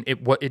 But I mean,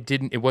 it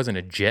wasn't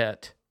a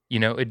jet. You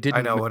know, it didn't.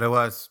 I know what it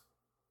was.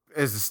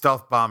 It's a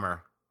stealth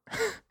bomber.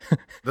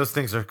 Those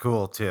things are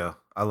cool too.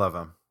 I love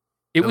them.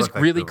 It was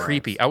really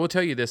creepy. I will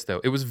tell you this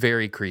though, it was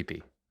very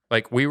creepy.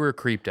 Like we were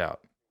creeped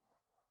out.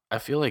 I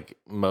feel like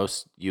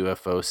most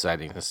UFO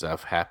sightings and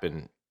stuff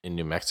happen in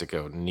New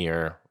Mexico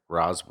near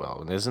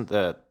Roswell. And isn't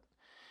there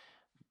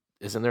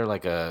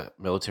like a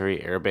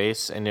military air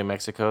base in New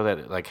Mexico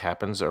that like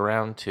happens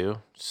around too?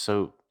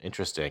 So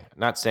interesting.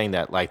 Not saying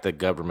that like the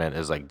government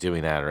is like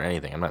doing that or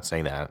anything. I'm not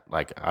saying that.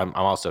 Like I'm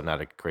also not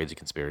a crazy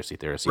conspiracy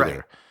theorist either.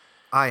 Right.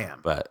 I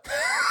am. But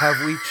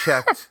have we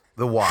checked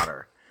the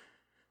water?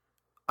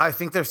 I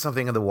think there's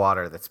something in the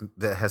water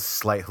that has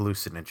slight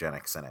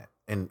hallucinogenics in it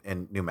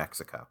in New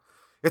Mexico.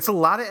 It's a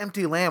lot of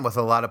empty land with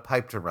a lot of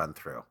pipe to run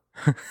through.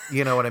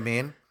 You know what I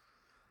mean?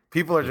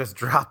 People are just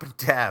dropping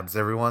tabs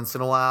every once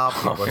in a while.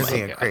 People are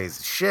seeing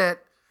crazy shit.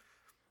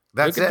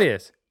 That's Look at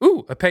this.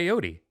 Ooh, a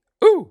peyote.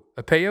 Ooh,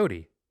 a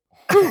peyote.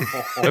 Ooh,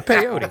 a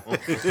peyote.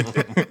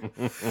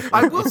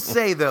 I will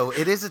say, though,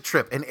 it is a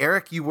trip. And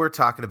Eric, you were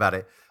talking about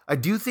it. I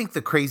do think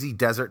the crazy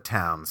desert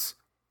towns,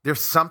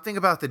 there's something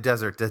about the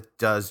desert that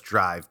does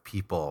drive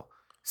people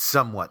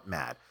somewhat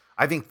mad.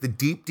 I think the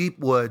deep, deep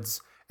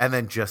woods and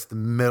then just the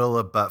middle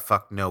of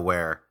buttfuck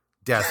nowhere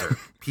desert,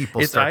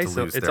 people start to lose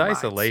their minds. It's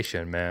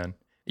isolation, man.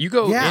 You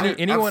go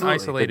anyone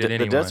isolated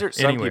the desert.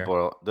 Some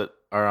people that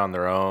are on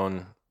their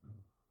own.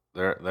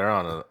 They're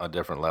on a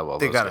different level.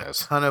 They got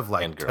guys. a ton of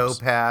like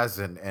topaz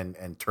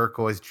and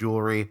turquoise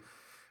jewelry.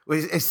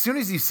 As soon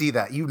as you see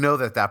that, you know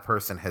that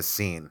person has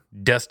seen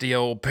dusty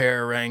old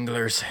pair of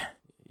Wranglers.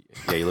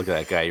 Yeah, you look at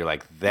that guy. You're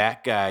like,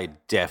 that guy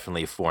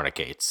definitely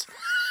fornicates.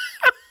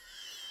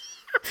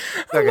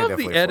 I love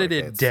the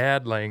edited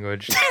dad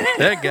language.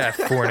 That guy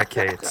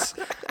fornicates.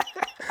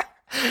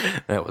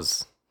 That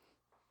was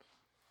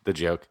the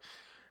joke.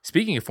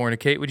 Speaking of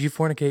fornicate, would you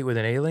fornicate with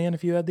an alien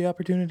if you had the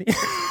opportunity? All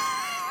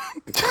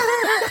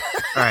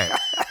right,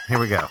 here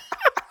we go.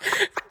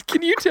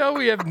 Can you tell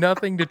we have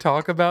nothing to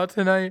talk about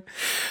tonight?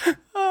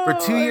 For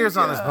 2 years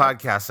on this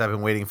podcast, I've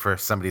been waiting for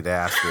somebody to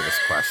ask me this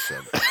question.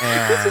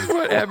 And this is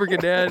what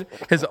Abracadad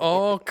has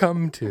all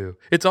come to.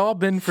 It's all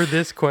been for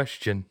this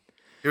question.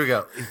 Here we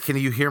go. Can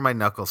you hear my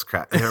knuckles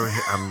crack?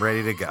 I'm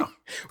ready to go.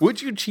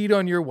 Would you cheat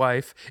on your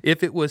wife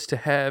if it was to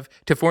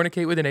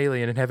fornicate with an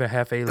alien and have a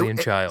half alien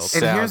child?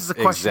 And here's the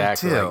question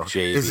exactly too: like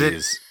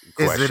JV's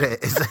question.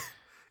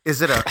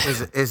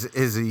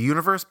 Is a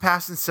universe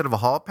pass instead of a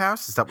hall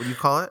pass? Is that what you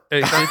call it?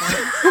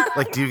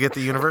 Like, do you get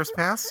the universe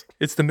pass?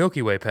 It's the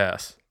Milky Way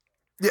pass.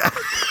 Yeah.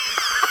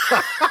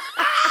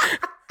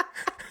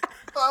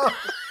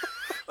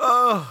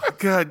 Oh,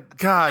 good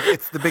God!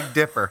 It's the Big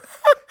Dipper.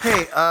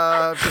 Hey,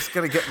 just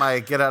gonna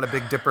get out of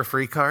Big Dipper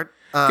free card.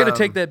 Gonna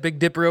take that Big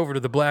Dipper over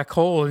to the black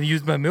hole and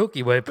use my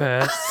Milky Way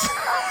pass.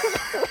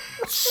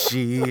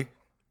 Gee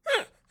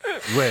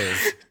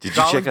whiz. Did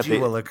you check out the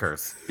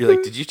liquors? You're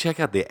like, did you check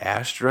out the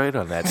asteroid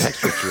on that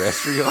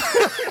extraterrestrial?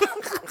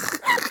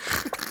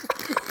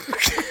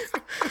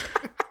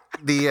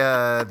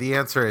 The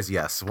answer is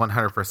yes,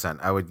 100%.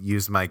 I would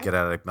use my get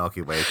out of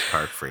Milky Way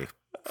card free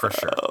for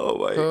sure. Oh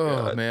my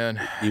God,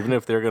 man! Even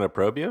if they're gonna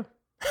probe you,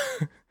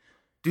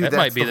 dude, that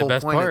might be the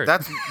best part.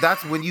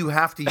 That's when you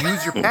have to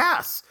use your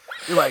pass.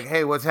 You're like,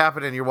 hey, what's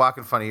happening? You're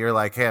walking funny. You're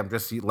like, hey, I'm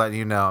just letting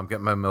you know I'm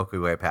getting my Milky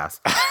Way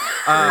pass.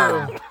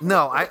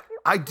 No,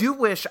 I do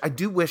wish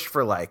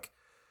for like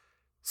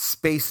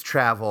space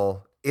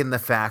travel in the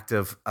fact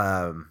of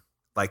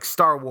like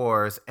Star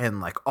Wars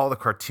and like all the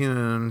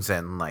cartoons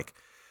and like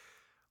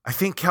I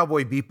think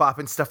Cowboy Bebop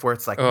and stuff where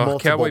it's like multiple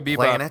Cowboy Bebop,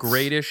 planets.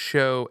 Greatest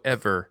show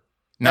ever.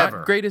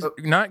 Not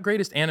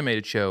greatest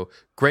animated show.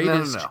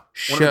 Greatest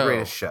show. One of the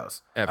greatest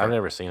shows ever. I've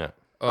never seen it.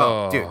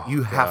 Oh, dude,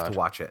 you have to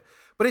watch it.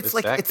 But it's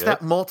like that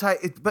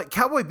but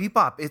Cowboy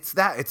Bebop,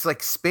 it's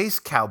like Space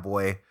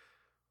Cowboy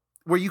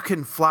where you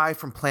can fly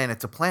from planet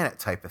to planet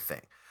type of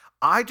thing.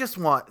 I just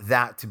want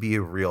that to be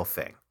a real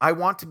thing. I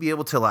want to be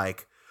able to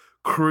like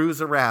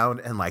cruise around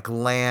and like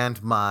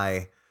land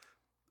my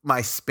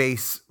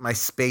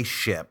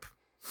spaceship,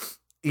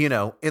 you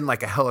know, in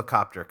like a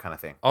helicopter kind of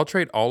thing. I'll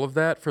trade all of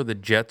that for the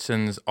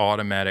Jetsons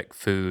automatic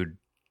food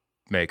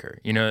maker.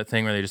 You know that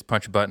thing where they just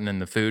punch a button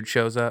and the food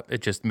shows up?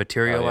 It just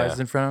materializes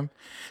in front of them.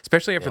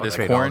 Especially after this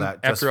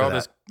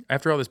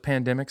after all this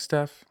pandemic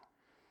stuff.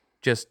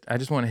 I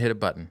just want to hit a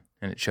button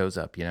and it shows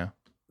up, you know?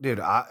 Dude,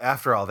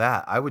 after all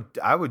that, I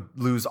would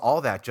lose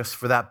all that just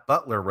for that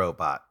butler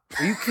robot.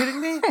 Are you kidding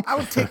me? I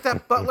would take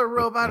that butler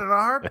robot in a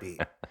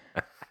heartbeat.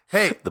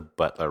 Hey, the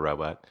butler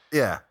robot.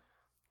 Yeah.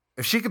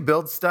 If she could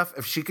build stuff,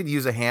 if she could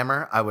use a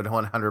hammer, I would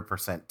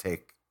 100%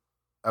 take.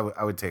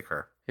 I would take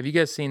her. Have you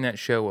guys seen that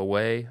show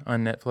Away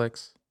on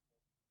Netflix?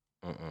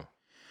 Mm-mm.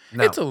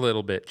 No. It's a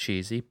little bit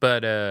cheesy,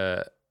 but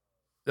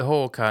the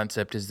whole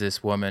concept is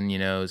this woman,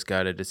 has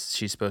got to.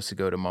 She's supposed to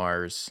go to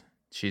Mars.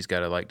 She's got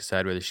to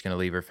decide whether she's going to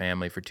leave her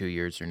family for 2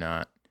 years or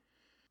not.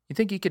 You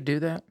think you could do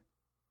that?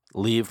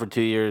 Leave for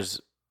 2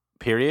 years,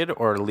 period,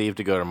 or leave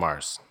to go to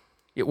Mars?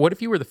 Yeah, what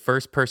if you were the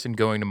first person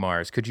going to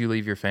Mars? Could you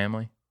leave your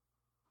family?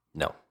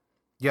 No.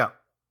 Yeah.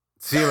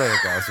 See you later,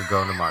 guys. We're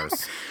going to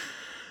Mars.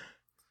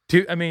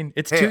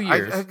 It's 2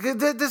 years.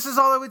 This is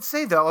all I would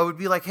say, though. I would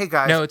be like, hey,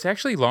 guys. No, it's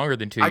actually longer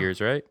than 2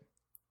 years, right?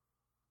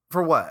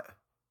 For what?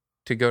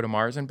 To go to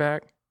Mars and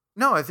back?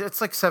 No,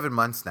 it's like 7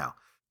 months now.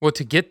 Well,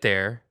 to get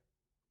there.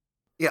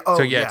 Yeah. Oh,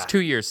 so, it's 2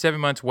 years, 7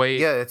 months wait.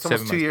 Yeah, it's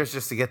almost 2 years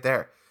just to get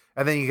there.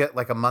 And then you get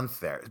like a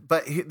month there.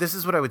 But this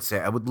is what I would say.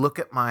 I would look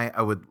at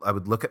I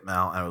would look at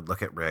Mel and I would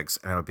look at Riggs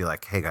and I would be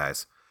like, hey,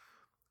 guys,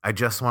 I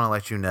just want to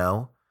let you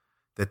know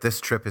that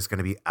this trip is going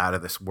to be out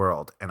of this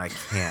world and I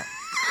can't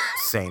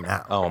say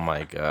no. Oh,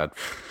 my God.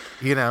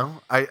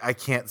 I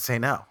can't say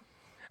no.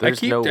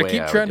 There's no way I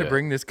keep trying to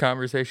bring this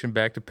conversation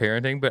back to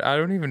parenting, but I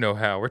don't even know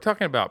how. We're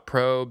talking about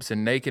probes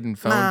and naked and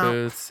phone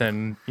booths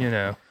and, You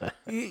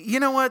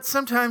know what?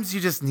 Sometimes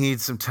you just need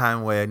some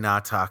time away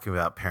not talking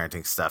about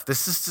parenting stuff.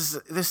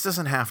 This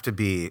doesn't have to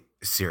be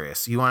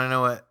serious. You want to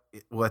know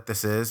what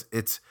this is?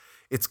 It's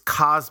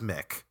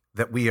cosmic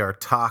that we are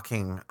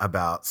talking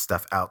about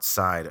stuff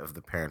outside of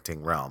the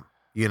parenting realm,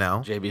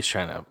 JB's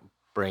trying to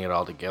bring it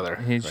all together.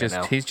 He's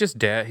just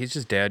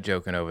dad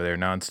joking over there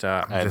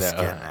nonstop. I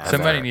know.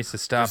 Somebody needs to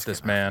stop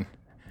this man.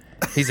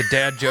 He's a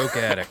dad joke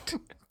addict.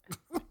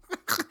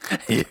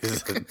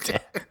 He's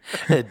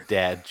a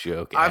dad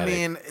joke addict. I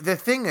mean, the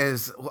thing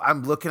is,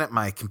 I'm looking at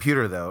my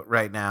computer though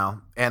right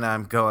now, and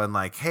I'm going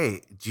like,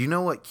 "Hey, do you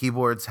know what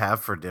keyboards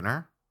have for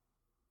dinner?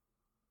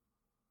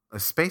 A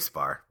space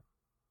bar."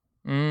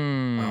 Oh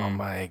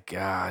my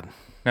God!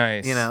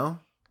 Nice.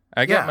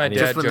 I got my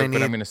dad joke, but I'm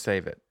going to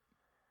save it.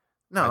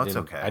 No, it's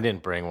okay. I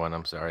didn't bring one.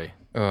 I'm sorry.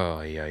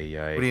 Oh,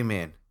 yeah. What do you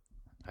mean?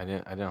 I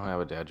don't have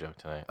a dad joke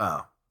tonight.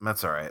 Oh,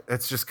 that's all right.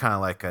 It's just kind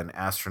of like an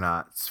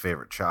astronaut's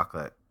favorite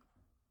chocolate.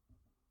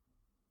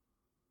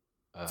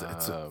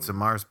 It's a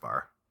Mars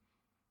bar.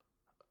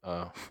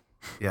 Oh,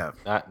 yeah.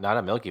 Not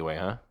a Milky Way,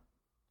 huh?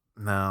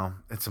 No,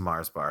 it's a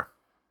Mars bar.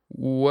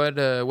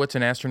 What's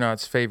an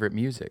astronaut's favorite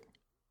music?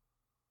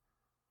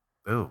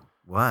 Ooh,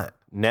 what?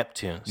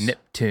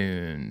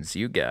 Neptunes.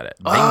 You got it.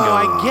 Bingo. Oh,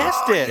 I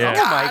guessed it. Yeah.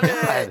 Oh my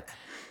God.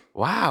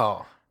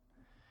 Wow.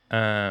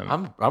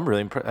 I'm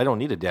really impressed. I don't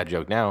need a dad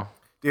joke now.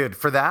 Dude,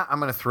 for that,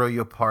 I'm going to throw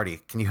you a party.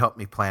 Can you help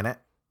me plan it?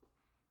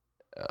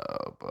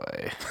 Oh,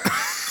 boy.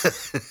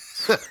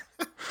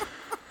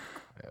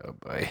 Oh,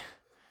 boy.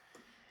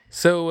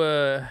 So,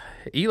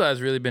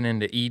 Eli's really been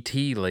into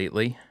E.T.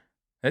 lately.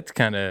 That's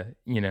kind of,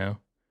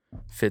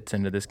 fits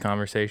into this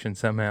conversation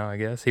somehow, I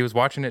guess. He was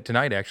watching it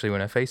tonight, actually,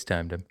 when I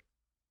FaceTimed him.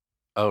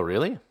 Oh,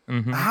 really?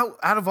 Mm-hmm. How,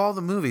 out of all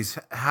the movies,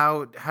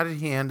 how did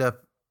he end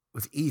up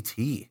with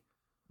E.T.?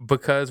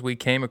 Because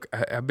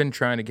I've been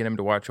trying to get him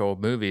to watch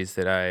old movies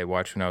that I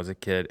watched when I was a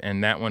kid,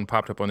 and that one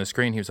popped up on the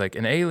screen. He was like,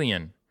 an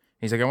alien.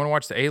 He's like, I want to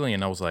watch the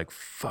Alien. I was like,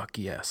 fuck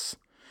yes.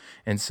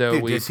 And so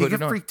Dude, we does he put it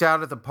get on. freaked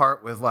out at the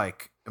part with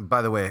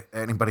by the way,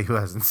 anybody who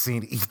hasn't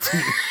seen E.T.,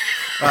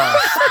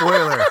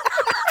 spoiler alert.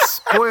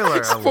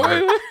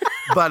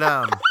 But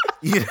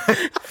you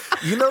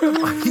know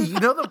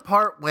the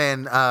part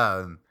when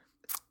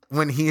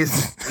he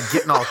is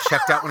getting all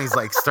checked out when he's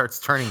like starts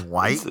turning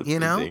white,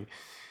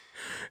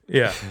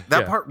 Yeah.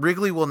 That part,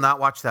 Wrigley will not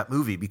watch that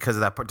movie because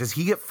of that part. Does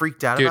he get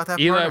freaked out about that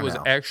Eli part? Eli was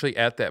actually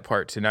at that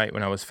part tonight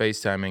when I was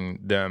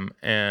FaceTiming them,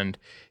 and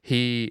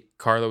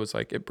Carla was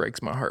like, it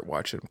breaks my heart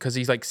watching him because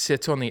he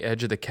sits on the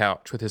edge of the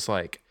couch with his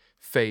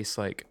face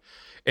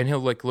and he'll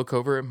look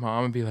over at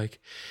Mom and be like,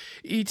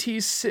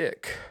 E.T.'s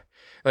sick.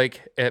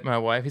 At my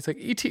wife, he's like,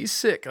 E.T.'s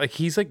sick.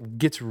 He's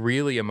gets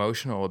really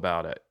emotional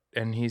about it,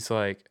 and he's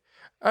like,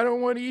 I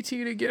don't want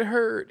E.T. to get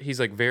hurt. He's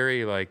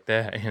very like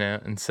that,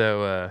 And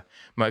so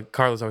my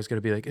Carla's always going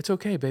to be like, it's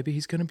okay, baby.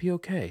 He's going to be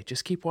okay.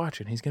 Just keep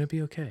watching. He's going to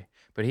be okay.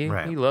 But he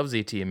loves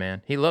E.T.,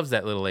 man. He loves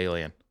that little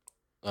alien.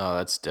 Oh,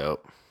 that's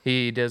dope.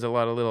 He does a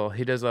lot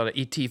of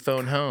E.T.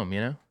 phone home,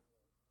 You know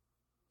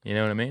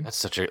what I mean? That's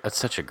such a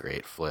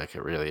great flick.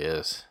 It really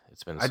is.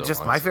 It's been so long my since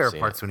I've favorite seen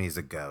part's it. when he's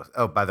a ghost.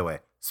 Oh, by the way,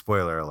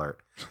 spoiler alert.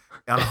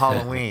 On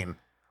Halloween,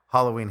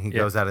 he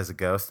goes out as a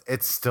ghost.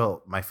 It's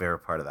still my favorite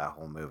part of that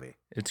whole movie.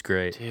 It's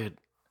great. Dude,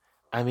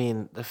 I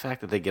mean, the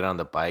fact that they get on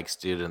the bikes,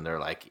 dude, and they're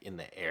in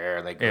the air,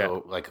 and they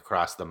go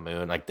across the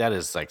moon, that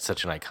is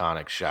such an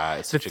iconic shot.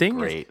 It's such a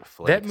great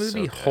flick. That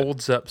movie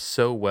holds up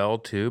so well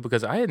too,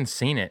 because I hadn't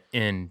seen it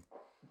since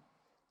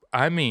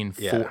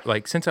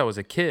I was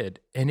a kid,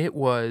 and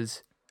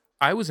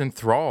I was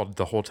enthralled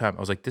the whole time. I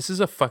was like, this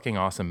is a fucking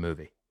awesome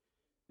movie.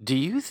 Do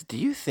you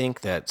think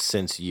that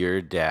since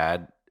your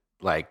dad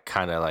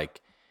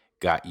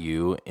got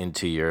you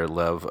into your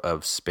love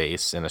of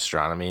space and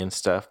astronomy and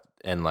stuff,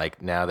 and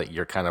now that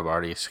you're kind of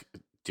already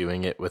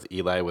doing it with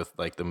Eli with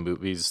the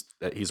movies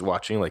that he's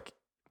watching,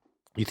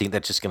 you think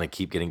that's just going to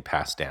keep getting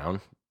passed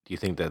down? Do you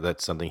think that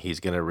that's something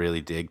he's going to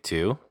really dig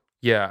too?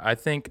 Yeah,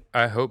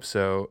 I hope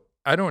so.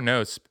 I don't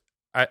know.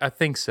 I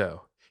think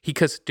so.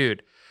 Because,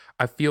 dude,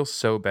 I feel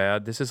so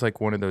bad. This is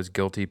like one of those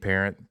guilty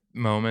parent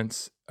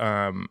moments.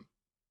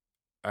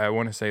 I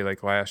want to say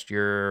like last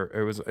year,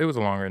 it was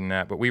longer than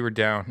that, but we were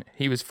down.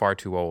 He was far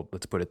too old.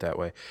 Let's put it that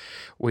way.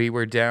 We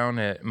were down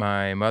at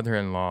my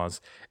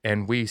mother-in-law's,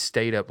 and we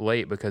stayed up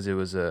late because it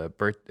was a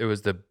birth. It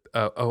was the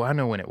I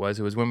know when it was.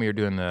 It was when we were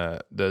doing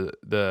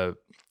the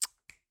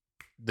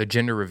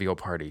gender reveal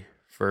party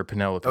for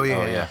Penelope. Oh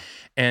yeah.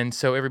 And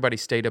so everybody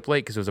stayed up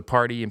late because it was a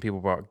party and people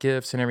brought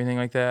gifts and everything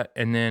like that.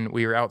 And then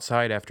we were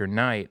outside after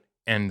night.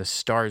 And the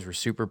stars were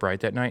super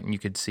bright that night, and you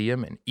could see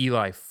him. And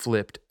Eli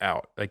flipped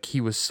out. Like, he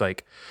was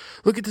like,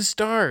 look at the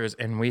stars.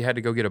 And we had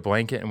to go get a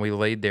blanket, and we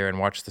laid there and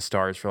watched the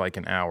stars for like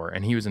an hour.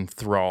 And he was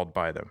enthralled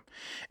by them.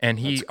 And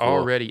he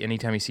already,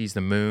 anytime he sees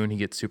the moon, he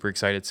gets super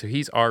excited. So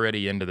he's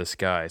already into the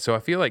sky. So I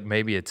feel like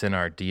maybe it's in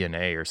our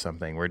DNA or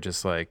something. We're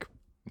just like,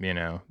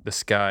 the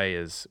sky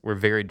is, we're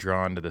very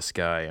drawn to the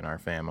sky in our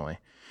family.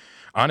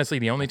 Honestly,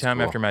 the only time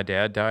after my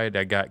dad died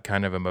I got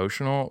kind of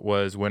emotional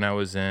was when I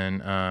was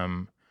in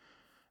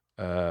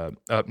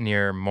up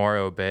near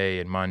Morro Bay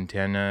in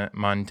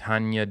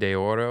Montaña de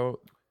Oro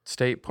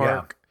State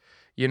Park.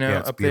 It's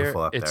up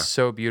beautiful there. up It's there.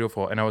 so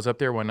beautiful. And I was up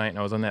there one night, and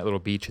I was on that little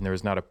beach, and there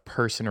was not a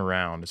person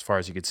around as far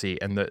as you could see.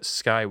 And the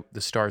sky,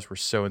 the stars were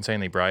so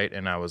insanely bright,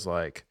 and I was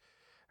like,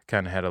 I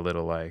kind of had a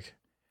little like,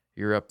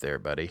 you're up there,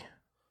 buddy.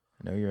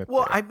 I know you're up there.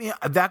 Well, I mean,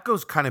 that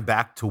goes kind of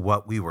back to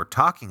what we were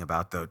talking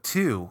about, though,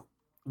 too,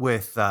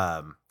 with,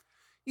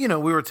 we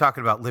were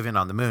talking about living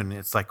on the moon.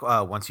 It's like,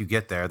 once you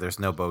get there, there's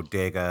no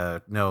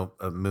bodega, no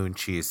moon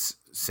cheese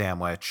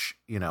sandwich,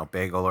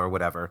 bagel or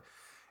whatever.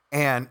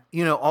 And,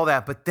 all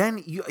that. But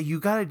then you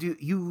got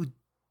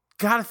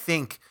to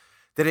think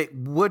that it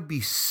would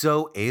be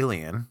so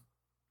alien,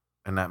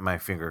 and that my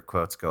finger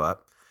quotes go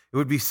up. It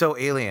would be so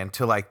alien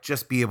to like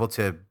just be able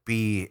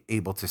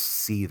to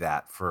see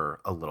that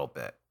for a little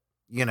bit,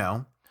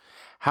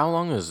 How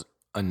long is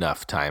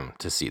enough time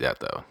to see that,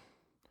 though?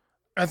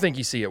 I think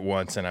you see it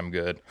once, and I'm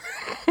good.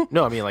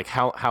 No, I mean, like,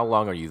 how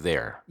long are you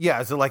there?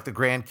 Yeah, is it like the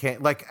Grand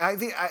Canyon? Like, I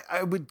think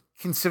I would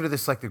consider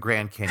this like the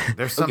Grand Canyon.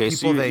 There's some Okay,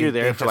 people so you're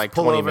there they for just like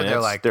pull 20 over. minutes,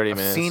 They're like, 30 I've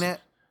minutes. seen it.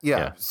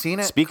 Yeah, seen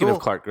it. Speaking Cool.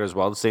 of Clark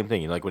Griswold, the same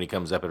thing. Like when he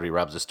comes up and he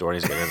rubs the store and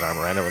he's getting his arm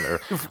around him and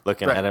they're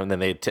looking at him and then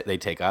they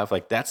take off.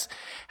 Like that's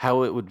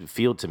how it would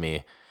feel to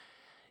me.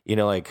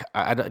 Like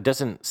it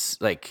doesn't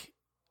like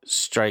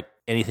strike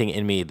anything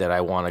in me that I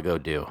want to go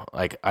do.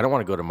 Like I don't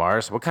want to go to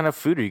Mars. What kind of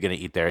food are you going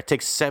to eat there? It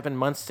takes 7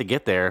 months to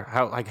get there.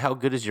 How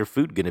good is your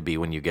food going to be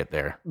when you get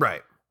there?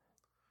 Right.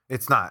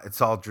 It's not.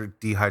 It's all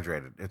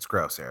dehydrated. It's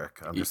gross, Eric.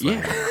 I'm just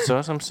letting you know. So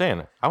that's what I'm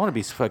saying. I want to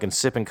be fucking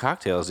sipping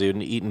cocktails, dude,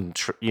 and eating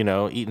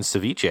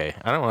ceviche.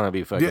 I don't want to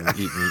be fucking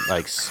eating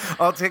like.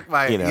 I'll take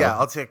my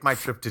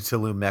trip to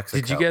Tulum,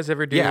 Mexico. Did you guys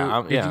ever do?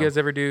 Yeah, Did you guys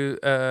ever do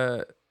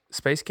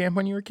space camp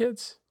when you were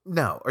kids?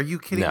 No, are you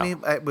kidding No. me?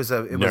 It was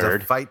a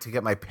fight to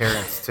get my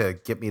parents to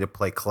get me to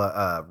play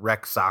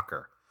rec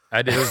soccer.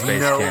 I did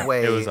space No camp.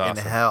 way It was awesome.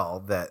 in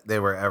hell that they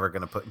were ever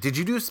going to put. Did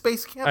you do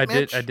space camp? I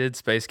Mitch? did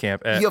space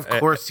camp. Yeah, of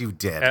course you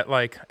did.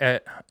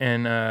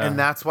 And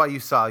that's why you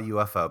saw a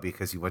UFO,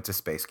 because you went to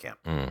space camp.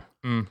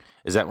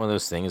 Is that one of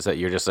those things that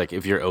you're just like,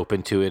 if you're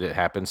open to it, it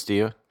happens to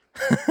you?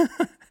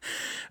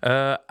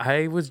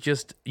 I was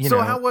just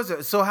How was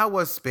it? So how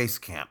was space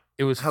camp?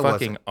 it was how was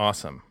fucking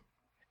awesome.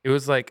 It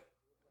was like,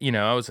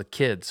 I was a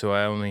kid, so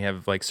I only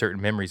have like certain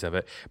memories of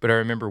it. But I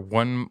remember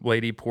one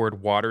lady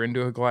poured water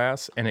into a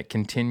glass and it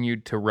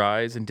continued to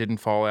rise and didn't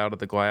fall out of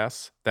the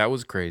glass. That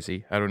was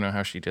crazy. I don't know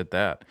how she did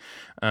that.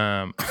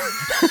 I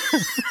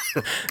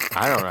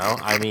don't know.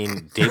 I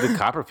mean, David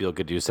Copperfield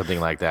could do something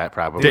like that,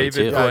 probably. David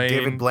too. Blaine.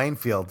 David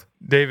Blainfield.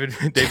 David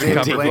David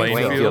Copper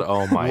Blainfield.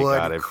 Oh my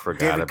God, I forgot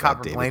David about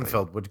Copper David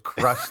Blainfield would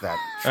crush that.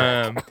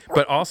 Trick.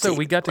 But also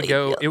we got to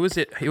go. It was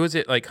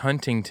at like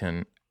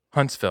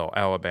Huntsville,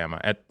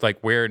 Alabama, at like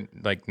where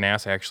like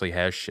NASA actually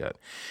has shit.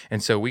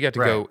 And so we got to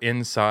go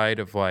inside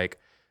of like,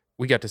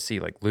 we got to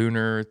see like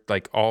lunar,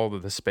 like all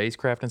of the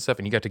spacecraft and stuff.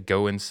 And you got to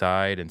go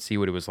inside and see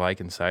what it was like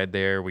inside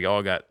there. We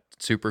all got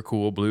super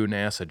cool blue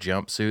NASA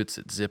jumpsuits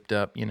that zipped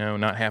up,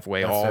 not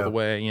halfway all the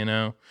way,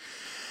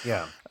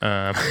 Yeah.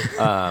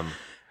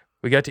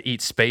 We got to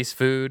eat space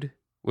food,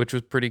 which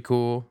was pretty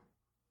cool.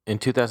 In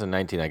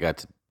 2019, I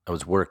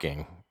was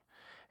working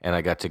and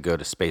I got to go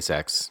to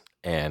SpaceX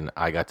and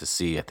I got to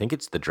see, I think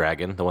it's the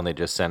Dragon, the one they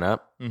just sent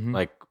up,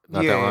 like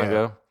not that long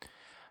ago.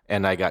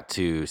 And I got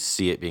to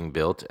see it being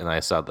built, and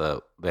I saw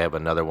they have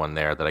another one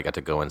there that I got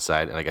to go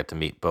inside, and I got to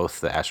meet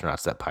both the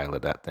astronauts that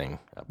pilot that thing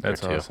up there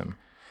too. That's awesome.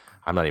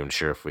 I'm not even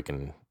sure if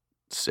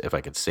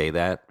I could say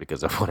that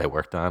because of what I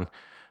worked on,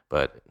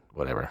 but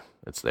whatever,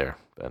 it's there.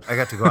 But I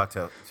got to go out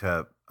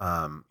to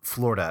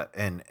Florida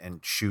and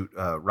shoot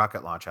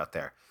rocket launch out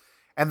there.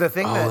 And the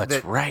thing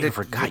that's right. I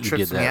forgot you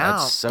did that.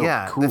 That's so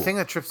cool. The thing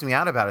that trips me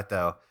out about it,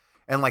 though,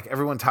 and like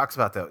everyone talks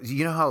about, though,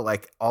 you know how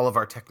like all of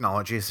our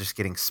technology is just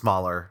getting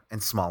smaller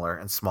and smaller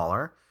and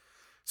smaller.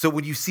 So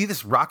when you see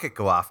this rocket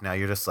go off now,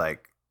 you're just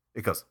like,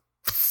 it goes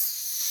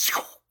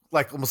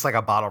like almost like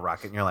a bottle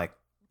rocket, and you're like,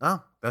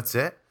 oh, that's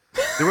it.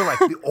 They were like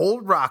the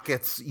old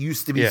rockets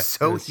used to be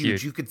so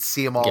huge you could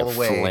see them all the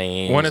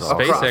way. One of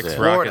SpaceX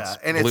rockets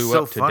and it's blew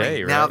so up funny.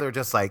 today, right? Now they're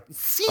just like,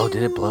 oh,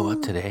 did it blow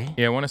up today?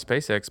 Yeah, one of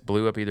SpaceX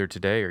blew up either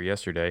today or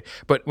yesterday.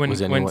 But when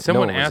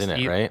someone asked,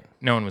 right?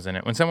 No one was in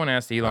it. When someone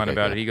asked Elon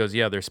about it, he goes,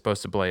 "Yeah, they're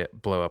supposed to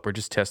blow up. We're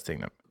just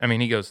testing them." I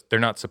mean, he goes, "They're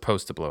not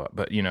supposed to blow up,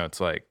 but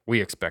it's like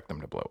we expect them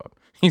to blow up."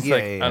 He's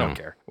I don't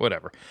care,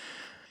 whatever.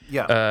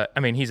 Yeah. I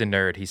mean, he's a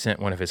nerd. He sent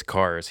one of his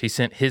cars. He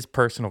sent his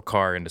personal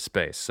car into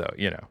space. So,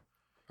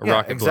 a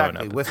rocket blowing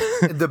up.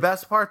 The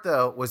best part,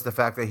 though, was the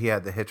fact that he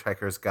had the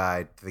Hitchhiker's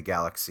Guide to the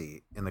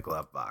Galaxy in the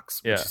glove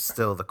box, which is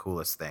still the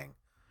coolest thing.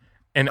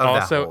 And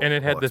also,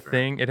 it had the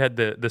thing, it had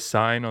the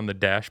sign on the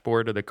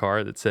dashboard of the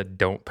car that said,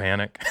 "Don't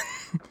panic."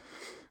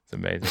 It's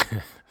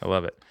amazing. I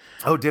love it.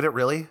 Oh, did it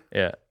really?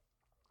 Yeah.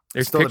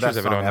 There's pictures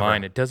of it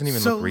online. Ever. It doesn't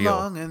even look real. So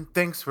long and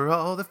thanks for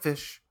all the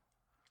fish.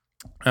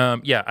 I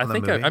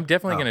think I'm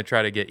definitely going to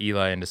try to get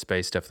Eli into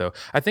space stuff, though.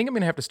 I think I'm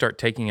going to have to start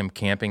taking him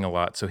camping a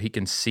lot so he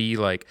can see,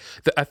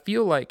 I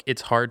feel like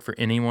it's hard for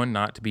anyone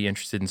not to be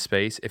interested in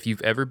space if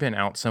you've ever been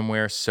out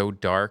somewhere so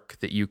dark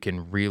that you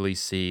can really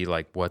see,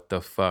 what the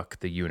fuck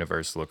the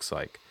universe looks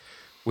like.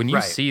 When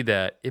you see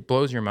that, it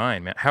blows your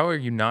mind, man. How are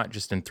you not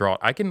just enthralled?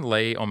 I can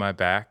lay on my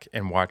back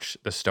and watch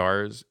the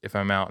stars if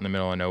I'm out in the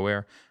middle of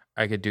nowhere.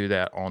 I could do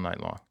that all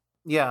night long.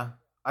 Yeah,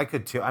 I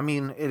could too. I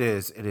mean, it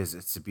is.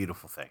 It's a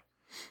beautiful thing.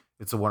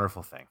 It's a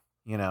wonderful thing,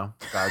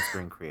 God's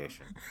green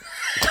creation.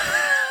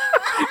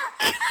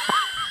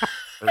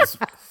 It's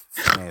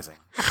amazing.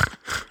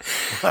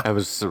 That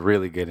was a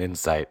really good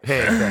insight.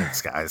 Hey,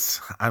 thanks,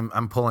 guys.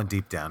 I'm pulling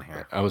deep down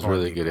here. That was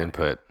really good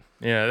input.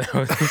 Yeah, that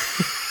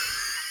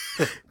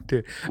was.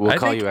 Dude, we'll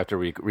call you after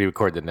we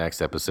record the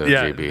next episode,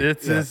 yeah,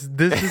 JB.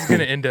 This is going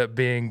to end up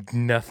being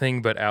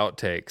nothing but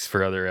outtakes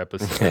for other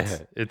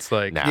episodes. It's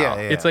like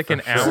it's like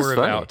an hour of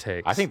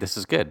outtakes. I think this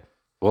is good.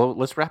 Well,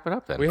 let's wrap it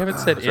up then. We haven't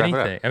said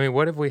anything. I mean,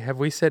 what have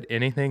we said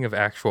anything of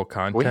actual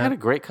content? We had a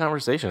great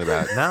conversation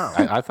about it. No.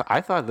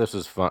 I thought this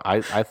was fun.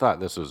 I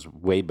thought this was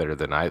way better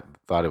than I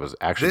thought it was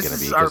actually going to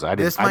be. Because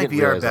this might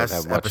be our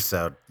best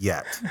episode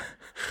yet.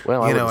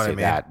 Well, I wouldn't say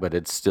that, but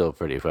it's still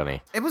pretty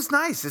funny. It was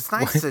nice. It's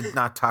nice to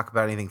not talk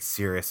about anything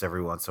serious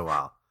every once in a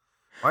while.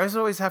 Why does it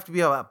always have to be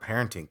about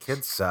parenting?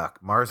 Kids suck.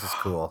 Mars is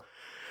cool.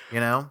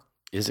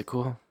 Is it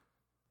cool?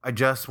 I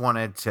just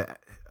wanted to...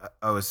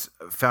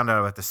 found out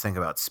about this thing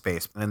about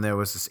space, and there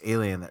was this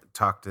alien that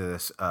talked to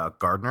this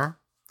gardener,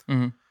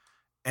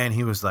 and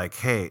he was like,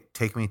 "Hey,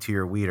 take me to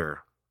your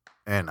weeder,"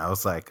 and I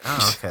was like,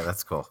 "Oh, okay,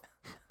 that's cool."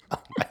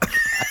 Oh my God,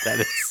 that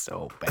is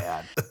so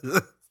bad.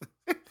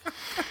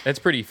 That's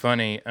pretty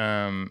funny.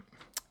 A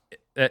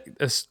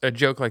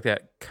joke like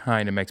that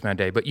kind of makes my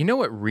day. But you know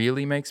what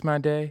really makes my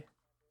day?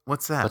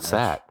 What's that? What's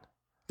that?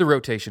 The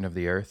rotation of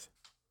the Earth.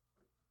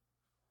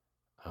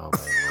 Oh my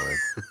Lord.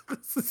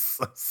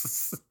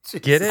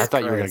 Get it? I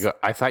thought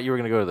you were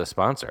gonna go to the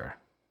sponsor.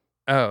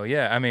 Oh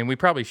yeah, I mean, we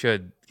probably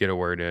should get a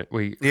word in.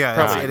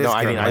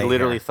 I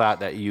literally thought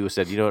that you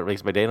said, "You know what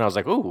makes my day," and I was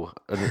like, "Ooh,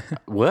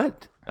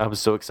 what?" I was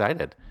so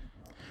excited.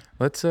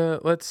 Let's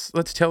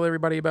tell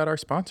everybody about our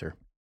sponsor.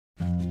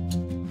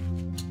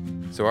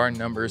 So our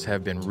numbers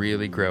have been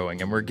really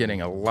growing, and we're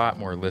getting a lot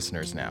more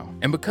listeners now.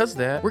 And because of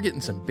that, we're getting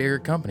some bigger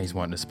companies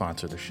wanting to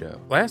sponsor the show.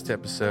 Last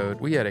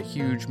episode, we had a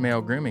huge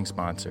male grooming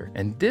sponsor.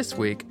 And this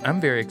week, I'm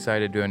very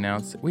excited to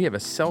announce that we have a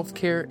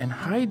self-care and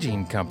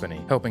hygiene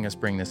company helping us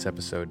bring this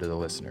episode to the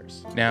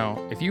listeners. Now,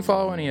 if you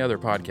follow any other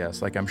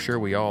podcasts, like I'm sure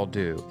we all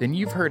do, then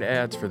you've heard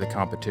ads for the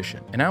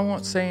competition. And I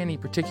won't say any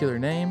particular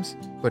names,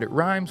 but it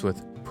rhymes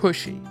with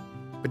pushy.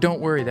 But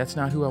don't worry, that's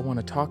not who I want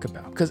to talk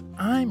about, because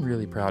I'm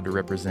really proud to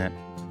represent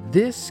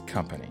this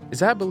company,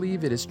 as I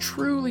believe it is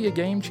truly a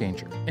game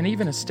changer and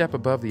even a step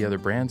above the other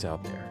brands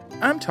out there.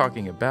 I'm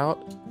talking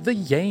about the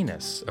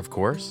Yanus, of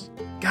course.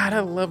 God,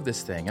 I love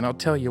this thing, and I'll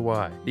tell you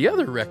why. The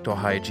other rectal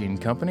hygiene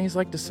companies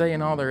like to say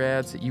in all their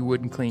ads that you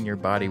wouldn't clean your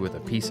body with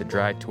a piece of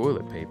dry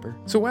toilet paper.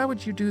 So why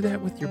would you do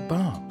that with your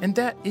bum? And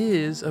that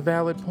is a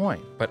valid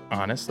point. But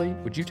honestly,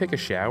 would you take a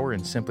shower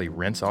and simply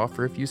rinse off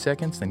for a few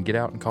seconds, then get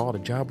out and call it a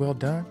job well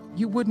done?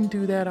 You wouldn't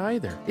do that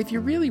either. If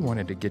you really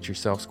wanted to get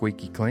yourself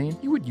squeaky clean,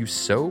 you would use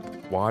soap,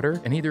 water,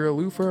 and either a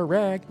loofah or a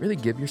rag. Really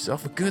give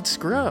yourself a good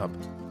scrub.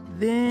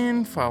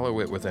 Then follow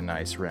it with a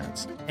nice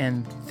rinse.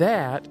 And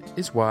that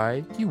is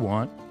why you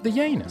want the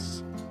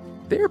Yanus.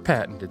 Their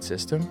patented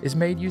system is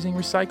made using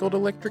recycled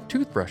electric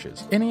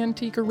toothbrushes and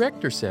antique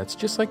erector sets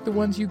just like the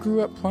ones you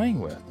grew up playing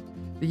with.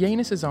 The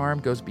Yanus's arm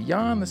goes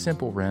beyond the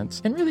simple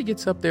rinse and really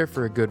gets up there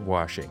for a good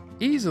washing.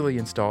 Easily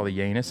install the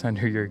Yanus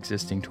under your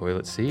existing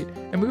toilet seat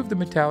and move the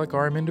metallic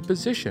arm into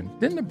position.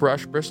 Then the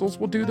brush bristles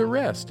will do the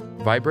rest.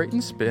 Vibrate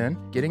and spin,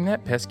 getting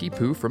that pesky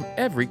poo from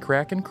every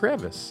crack and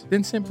crevice.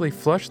 Then simply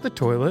flush the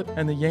toilet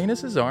and the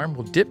Yanus's arm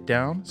will dip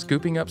down,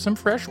 scooping up some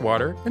fresh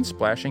water and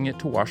splashing it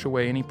to wash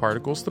away any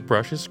particles the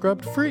brush has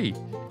scrubbed free.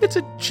 It's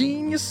a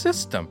genius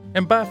system,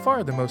 and by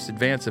far the most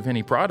advanced of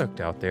any product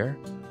out there.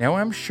 Now,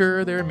 I'm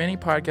sure there are many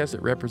podcasts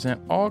that represent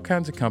all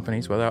kinds of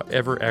companies without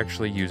ever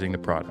actually using the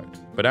product.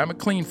 But I'm a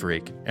clean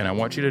freak, and I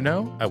want you to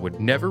know I would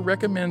never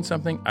recommend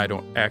something I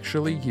don't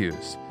actually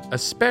use,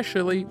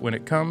 especially when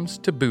it comes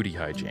to booty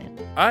hygiene.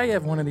 I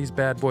have one of these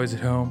bad boys at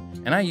home,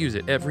 and I use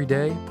it every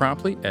day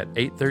promptly at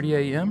 8:30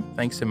 a.m.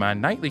 thanks to my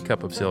nightly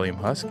cup of psyllium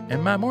husk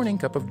and my morning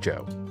cup of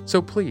joe.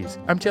 So please,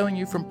 I'm telling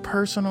you from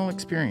personal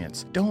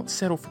experience, don't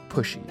settle for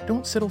pushy.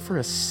 Don't settle for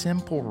a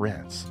simple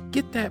rinse.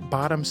 Get that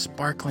bottom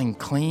sparkling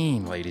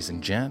clean, ladies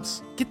and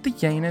gents. Get the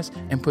yanus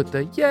and put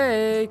the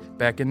yay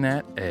back in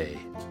that A.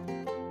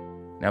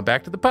 Now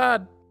back to the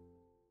pod.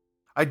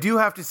 I do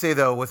have to say,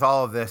 though, with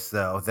all of this,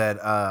 though, that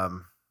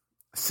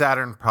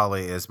Saturn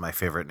probably is my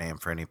favorite name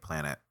for any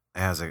planet. It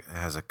has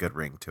a good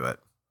ring to it.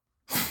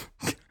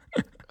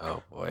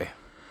 Oh, boy.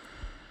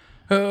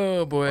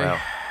 Oh, boy. Wow.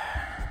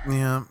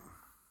 Yeah.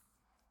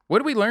 What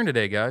did we learn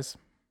today, guys?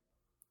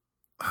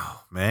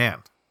 Oh, man.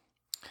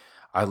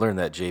 I learned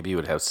that JB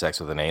would have sex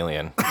with an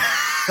alien.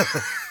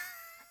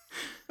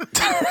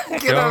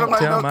 Get out of my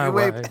tell Milky my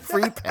Way wife.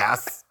 free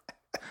pass.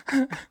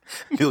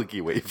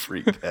 Milky Way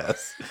free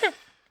pass.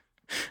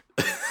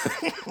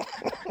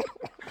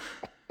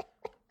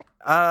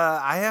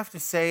 I have to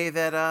say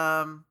that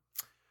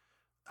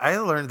I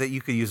learned that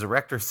you could use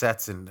erector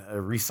sets and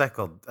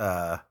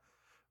recycled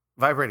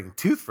vibrating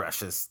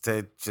toothbrushes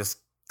to just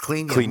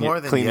clean you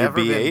more than you your ever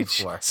been BH?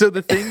 before. So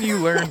the thing you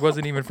learned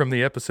wasn't even from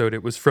the episode,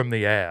 it was from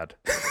the ad.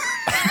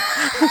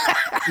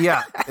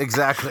 Yeah,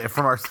 exactly.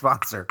 From our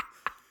sponsor.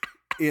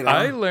 You know?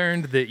 I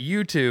learned that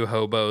you two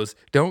hobos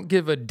don't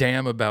give a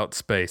damn about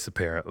space,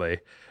 apparently.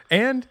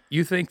 And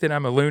you think that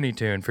I'm a Looney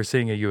Tune for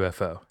seeing a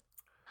UFO.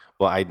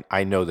 Well,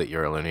 I know that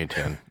you're a Looney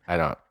Tune.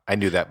 I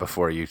knew that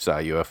before you saw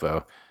a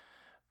UFO.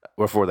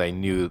 Before they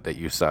knew that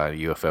you saw a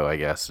UFO, I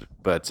guess.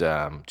 But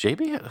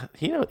JB,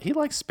 he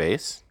likes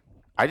space.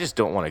 I just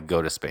don't want to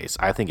go to space.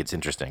 I think it's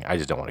interesting. I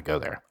just don't want to go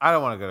there. I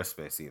don't want to go to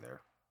space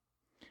either.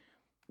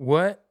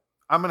 What?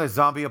 I'm in a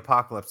zombie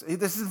apocalypse.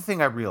 This is the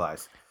thing I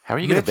realized. How are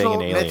you going to bang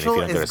an alien if you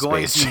don't go to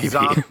space,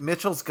 JB?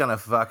 Mitchell's going to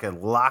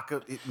fucking lock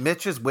up.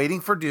 Mitch is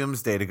waiting for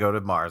doomsday to go to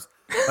Mars.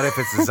 But if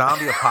it's a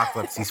zombie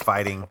apocalypse, he's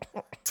fighting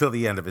till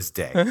the end of his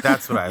day.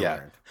 That's what I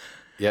learned.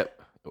 Yep.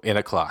 In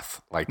a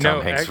cloth, like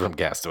Tom Hanks actually, from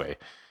Castaway.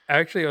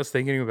 Actually, I was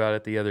thinking about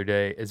it the other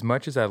day. As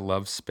much as I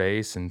love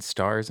space and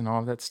stars and all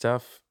of that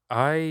stuff,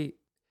 I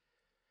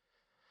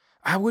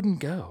wouldn't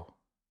go.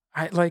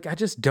 I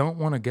just don't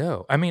want to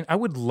go. I mean, I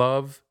would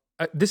love.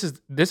 This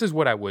is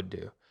what I would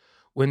do.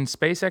 When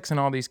SpaceX and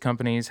all these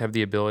companies have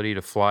the ability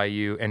to fly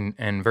you,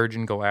 and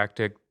Virgin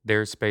Galactic,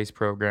 their space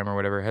program or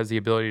whatever, has the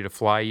ability to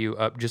fly you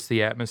up just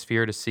the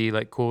atmosphere to see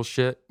like cool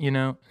shit, and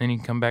then you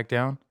can come back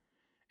down,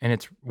 and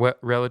it's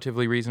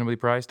relatively reasonably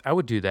priced, I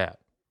would do that.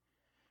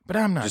 But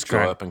I'm not just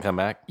trying, go up and come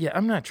back. Yeah,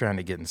 I'm not trying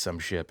to get in some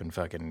ship and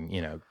fucking,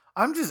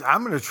 I'm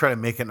going to try to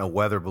make it in a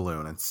weather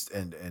balloon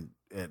and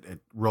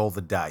roll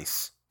the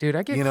dice. Dude,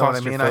 I get You claustrophobic. know what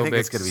I mean? I think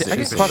it's gonna be I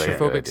get super shit.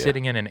 claustrophobic Idea.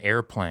 sitting in an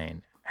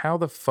airplane. How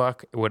the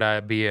fuck would I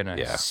be in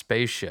a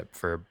spaceship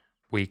for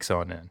weeks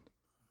on end?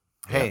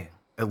 Hey,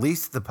 at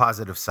least the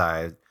positive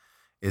side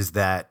is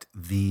that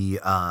the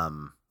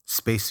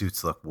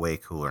spacesuits look way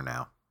cooler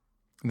now.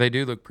 They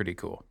do look pretty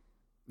cool.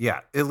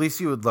 Yeah, at least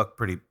you would look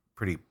pretty.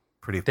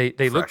 They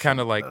look fresh kind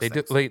of in like those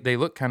things. they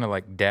look kind of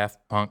like Daft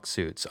Punk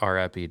suits.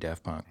 R.I.P.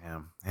 Daft Punk.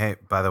 Yeah. Hey,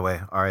 by the way,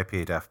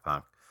 R.I.P. Daft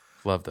Punk.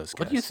 Love those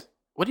guys.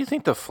 What do you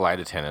think the flight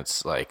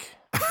attendants wear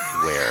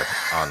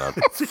on a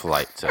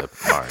flight to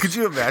Mars? Could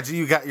you imagine?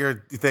 You got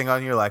your thing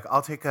on. You're like,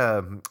 I'll take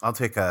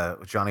a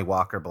Johnny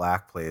Walker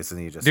Black, please,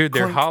 and you just Dude,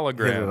 they're clink,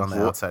 hit it holograms. on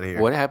the outside here.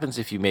 What happens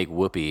if you make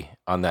Whoopi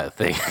on that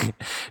thing?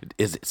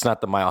 It's not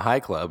the Mile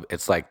High Club.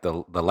 It's like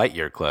the Light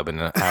Year Club, and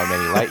how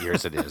many light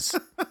years it is,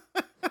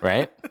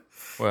 right?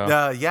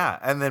 Well, yeah,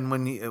 and then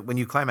when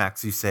you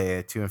climax, you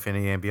say to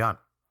infinity and beyond.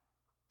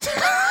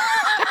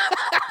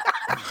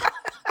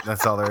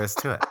 That's all there is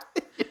to it.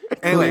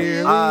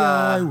 Anyway,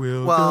 I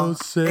will go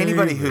sailing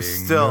anybody who's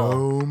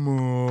still no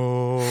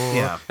more.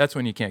 Yeah. That's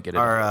when you can't get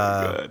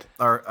it.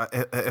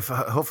 if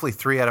hopefully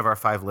 3 out of our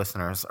 5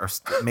 listeners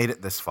made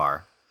it this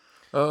far.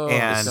 Oh,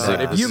 and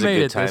God. If this you is a made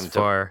good it this time to-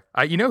 far,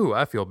 you know who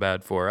I feel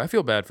bad for? I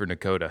feel bad for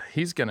Nakota.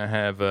 He's gonna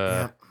have.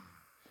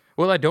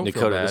 Well, I don't feel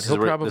Dakota, bad. this He'll is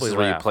where, probably this is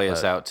where you laugh, play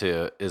us but- out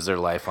to, is there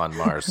life on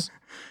Mars?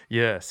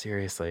 Yeah,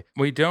 seriously.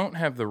 We don't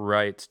have the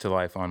rights to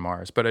life on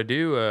Mars, but I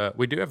do.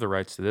 We do have the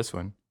rights to this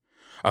one.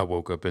 I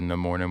woke up in the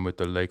morning with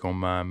the lake on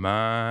my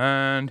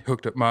mind.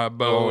 Hooked up my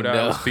boat,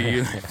 I was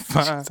feeling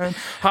fine.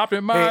 Hopped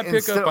in my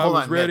pickup, I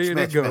was ready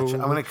to go. Mitch,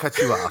 I'm going to cut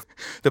you off.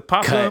 The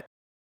pop-up.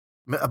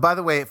 By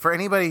the way, for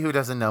anybody who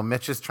doesn't know,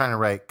 Mitch is trying to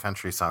write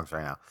country songs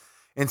right now.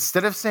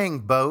 Instead of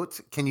saying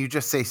boat, can you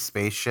just say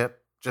spaceship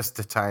just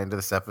to tie into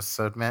this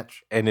episode,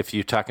 Mitch? And if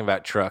you're talking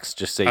about trucks,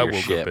 just say I your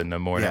woke ship. up in the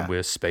morning Yeah.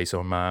 with space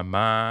on my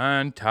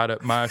mind. Tied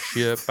up my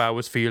ship, I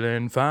was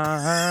feeling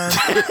fine.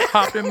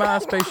 Hopped in my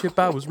spaceship,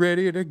 I was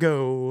ready to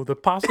go. The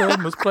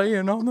possum was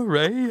playing on the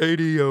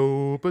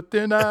radio. But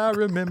then I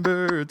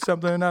remembered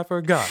something I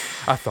forgot.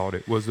 I thought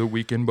it was a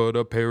weekend, but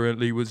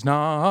apparently was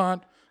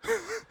not.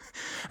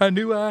 I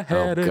knew I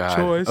had a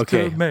choice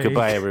Okay, to make.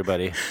 goodbye,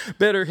 everybody.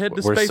 Better head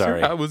to We're space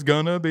sorry. or I was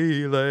gonna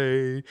be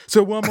late.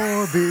 So one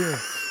more beer,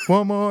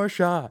 one more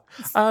shot.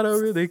 I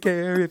don't really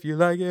care if you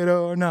like it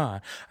or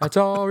not. It's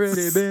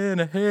already been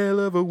a hell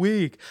of a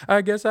week.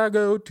 I guess I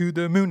go to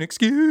the moon.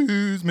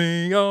 Excuse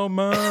me. On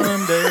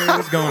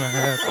Monday's gonna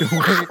have to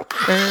wait.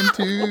 And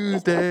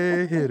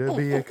Tuesday, it'll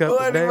be a couple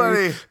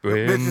days.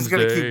 This is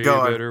going to keep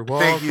going.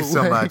 Thank you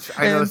so much.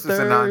 I know this is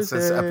a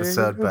nonsense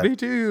episode, but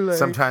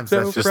sometimes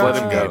that's just let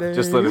him go.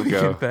 Just let him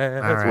go. All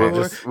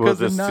right. We'll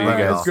just see you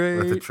guys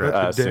with the trip.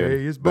 The day soon.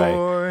 is Bye.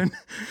 born.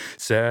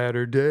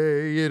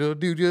 Saturday, it'll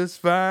do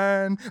just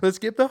fine. Let's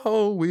skip the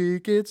whole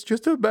week. It's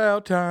just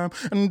about time.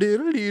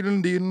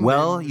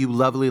 Well, you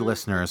lovely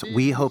listeners,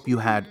 we hope you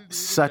had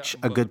such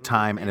a good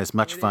time and as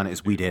much fun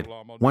as we did.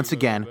 Once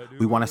again,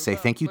 we want to say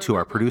thank you to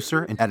our producer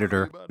and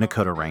editor,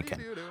 Nakota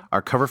Rankin.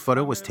 Our cover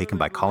photo was taken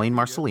by Colleen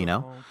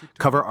Marcelino.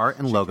 Cover art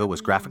and logo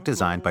was graphic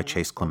designed by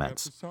Chase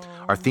Clements.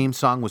 Our theme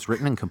song was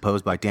written and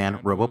composed by Dan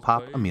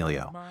Robopop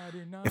Emilio.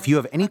 If you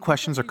have any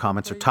questions or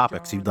comments or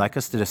topics you'd like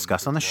us to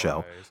discuss on the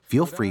show,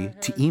 feel free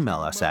to email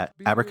us at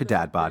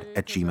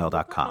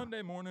abracadadbod@gmail.com.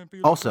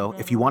 Also,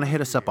 if you want to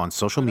hit us up on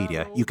social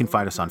media, you can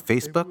find us on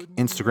Facebook,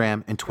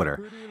 Instagram, and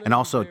Twitter. And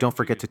also, don't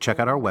forget to check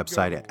out our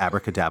website at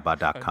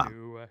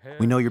abracadabod.com.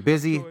 We know you're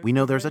busy. We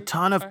know there's a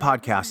ton of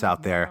podcasts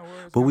out there,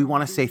 but we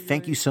want to say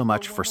thank you so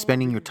much for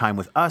spending your time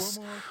with us.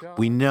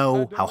 We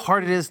know how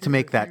hard it is to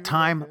make that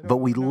time, but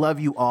we love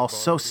you all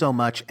so, so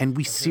much, and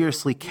we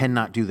seriously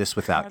cannot do this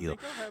without you.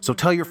 So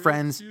tell your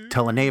friends,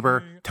 tell a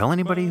neighbor, tell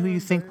anybody who you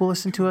think will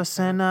listen to us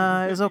and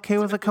is okay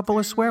with a couple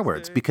of swear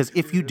words, because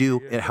if you do,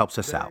 it helps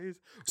us out.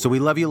 So we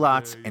love you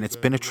lots, and it's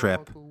been a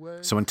trip.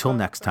 So until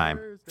next time,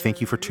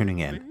 thank you for tuning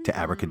in to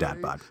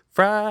Abracadabod.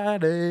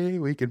 Friday,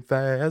 we can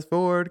fast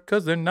forward,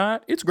 'cause the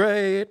night, it's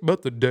great,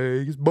 but the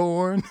day is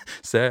born.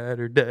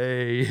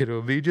 Saturday,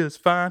 it'll be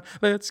just fine.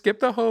 Let's skip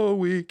the whole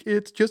week,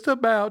 it's just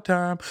about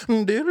time.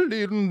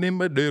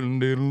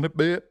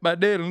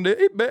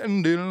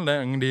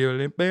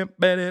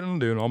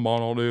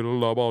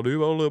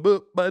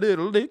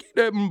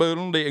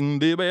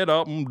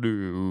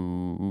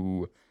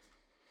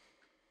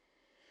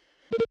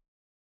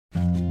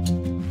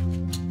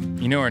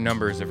 You know, our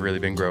numbers have really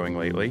been growing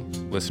lately,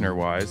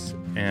 listener-wise,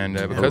 and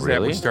because of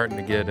that, we're starting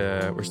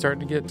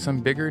to get some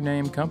bigger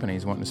name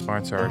companies wanting to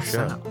sponsor our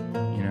show.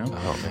 You know?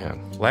 Oh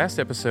man! Last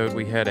episode,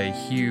 we had a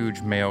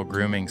huge male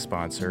grooming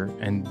sponsor,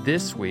 and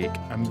this week,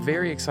 I'm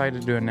very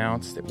excited to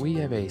announce that we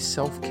have a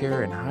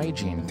self-care and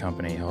hygiene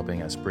company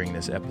helping us bring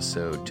this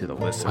episode to the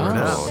listeners.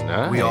 Oh,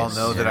 nice. We all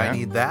know that I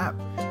need that.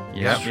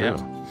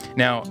 Yep.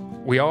 Now,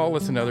 we all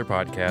listen to other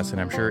podcasts,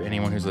 and I'm sure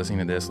anyone who's listening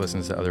to this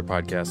listens to other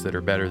podcasts that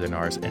are better than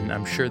ours, and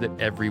I'm sure that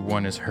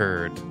everyone has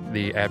heard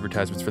the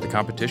advertisements for the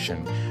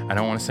competition. I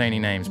don't want to say any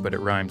names, but it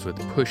rhymes with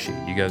pushy.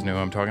 You guys know who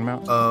I'm talking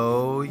about?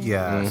 Oh,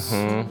 yes.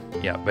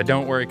 Mm-hmm. Yeah, but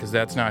don't worry, because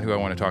that's not who I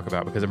want to talk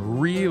about, because I'm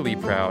really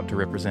proud to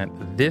represent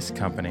this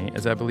company,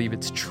 as I believe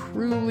it's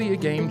truly a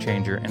game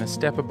changer and a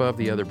step above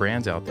the other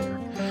brands out there.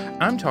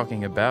 I'm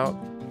talking about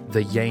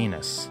the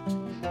Yanus.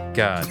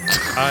 God,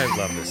 I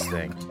love this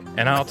thing.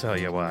 And I'll tell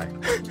you why.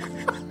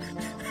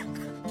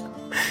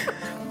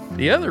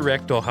 The other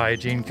rectal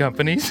hygiene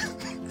companies.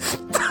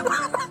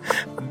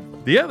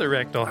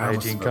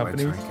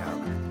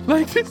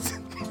 Like this.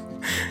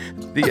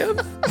 The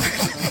other.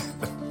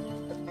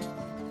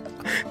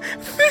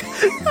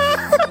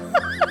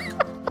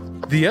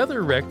 The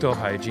other rectal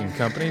hygiene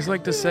companies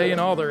like to say in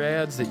all their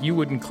ads that you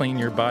wouldn't clean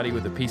your body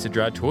with a piece of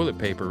dry toilet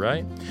paper,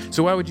 right?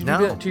 So why would you do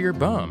that to your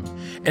bum?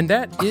 And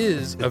that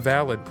is a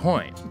valid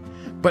point.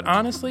 But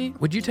honestly,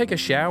 would you take a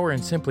shower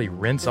and simply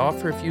rinse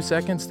off for a few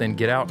seconds, then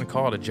get out and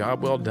call it a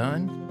job well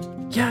done?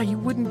 Yeah, you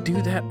wouldn't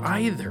do that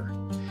either.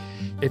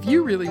 If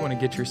you really want to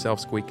get yourself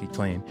squeaky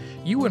clean,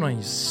 you want to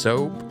use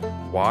soap,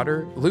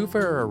 water, loofah,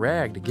 or a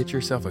rag to get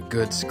yourself a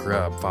good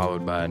scrub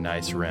followed by a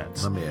nice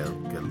rinse. Let me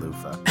get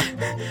loofah.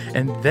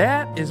 And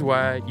that is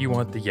why you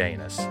want the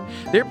Yanus.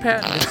 Their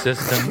patented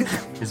system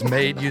is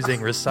made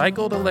using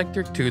recycled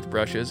electric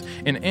toothbrushes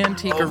and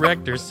antique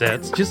erector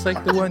sets, just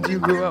like the ones you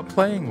grew up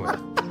playing with.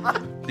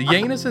 The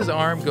Yanus's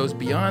arm goes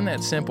beyond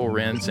that simple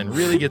rinse and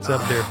really gets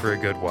up there for a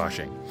good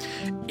washing.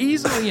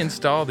 Easily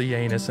install the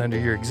Yanus under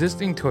your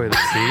existing toilet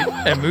seat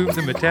and move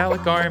the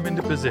metallic arm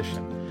into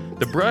position.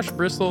 The brush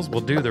bristles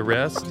will do the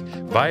rest,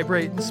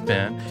 vibrate and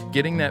spin,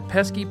 getting that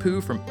pesky poo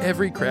from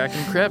every crack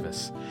and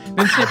crevice.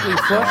 Then simply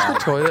flush the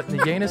toilet and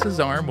the Yanus's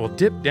arm will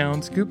dip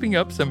down, scooping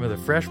up some of the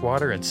fresh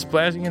water and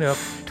splashing it up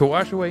to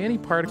wash away any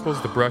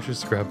particles the brush has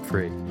scrubbed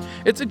free.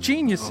 It's a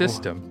genius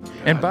system,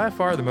 and by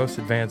far the most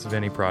advanced of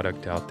any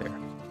product out there.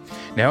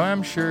 Now,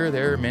 I'm sure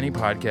there are many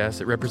podcasts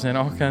that represent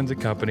all kinds of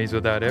companies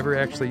without ever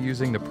actually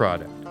using the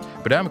product.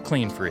 But I'm a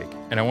clean freak,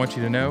 and I want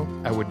you to know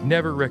I would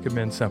never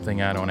recommend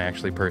something I don't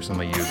actually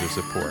personally use or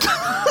support,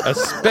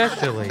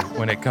 especially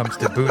when it comes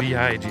to booty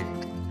hygiene.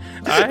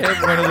 I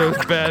have one of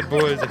those bad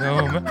boys at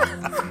home,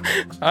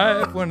 I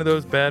have one of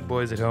those bad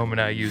boys at home,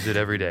 and I use it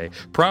every day,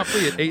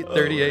 promptly at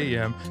 8:30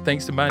 a.m.,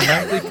 thanks to my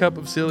nightly cup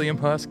of psyllium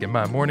husk and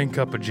my morning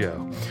cup of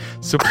joe.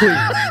 So please,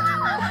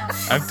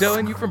 I'm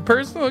telling you from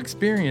personal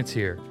experience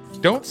here,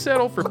 don't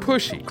settle for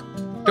pushy.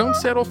 Don't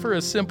settle for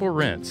a simple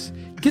rinse.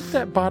 Get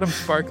that bottom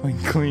sparkling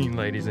clean,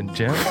 ladies and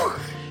gents.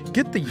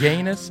 Get the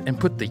yayness and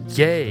put the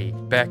yay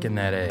back in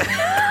that egg.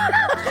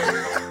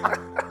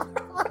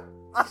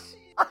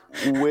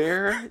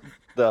 Where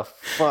the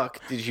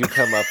fuck did you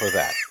come up with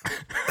that?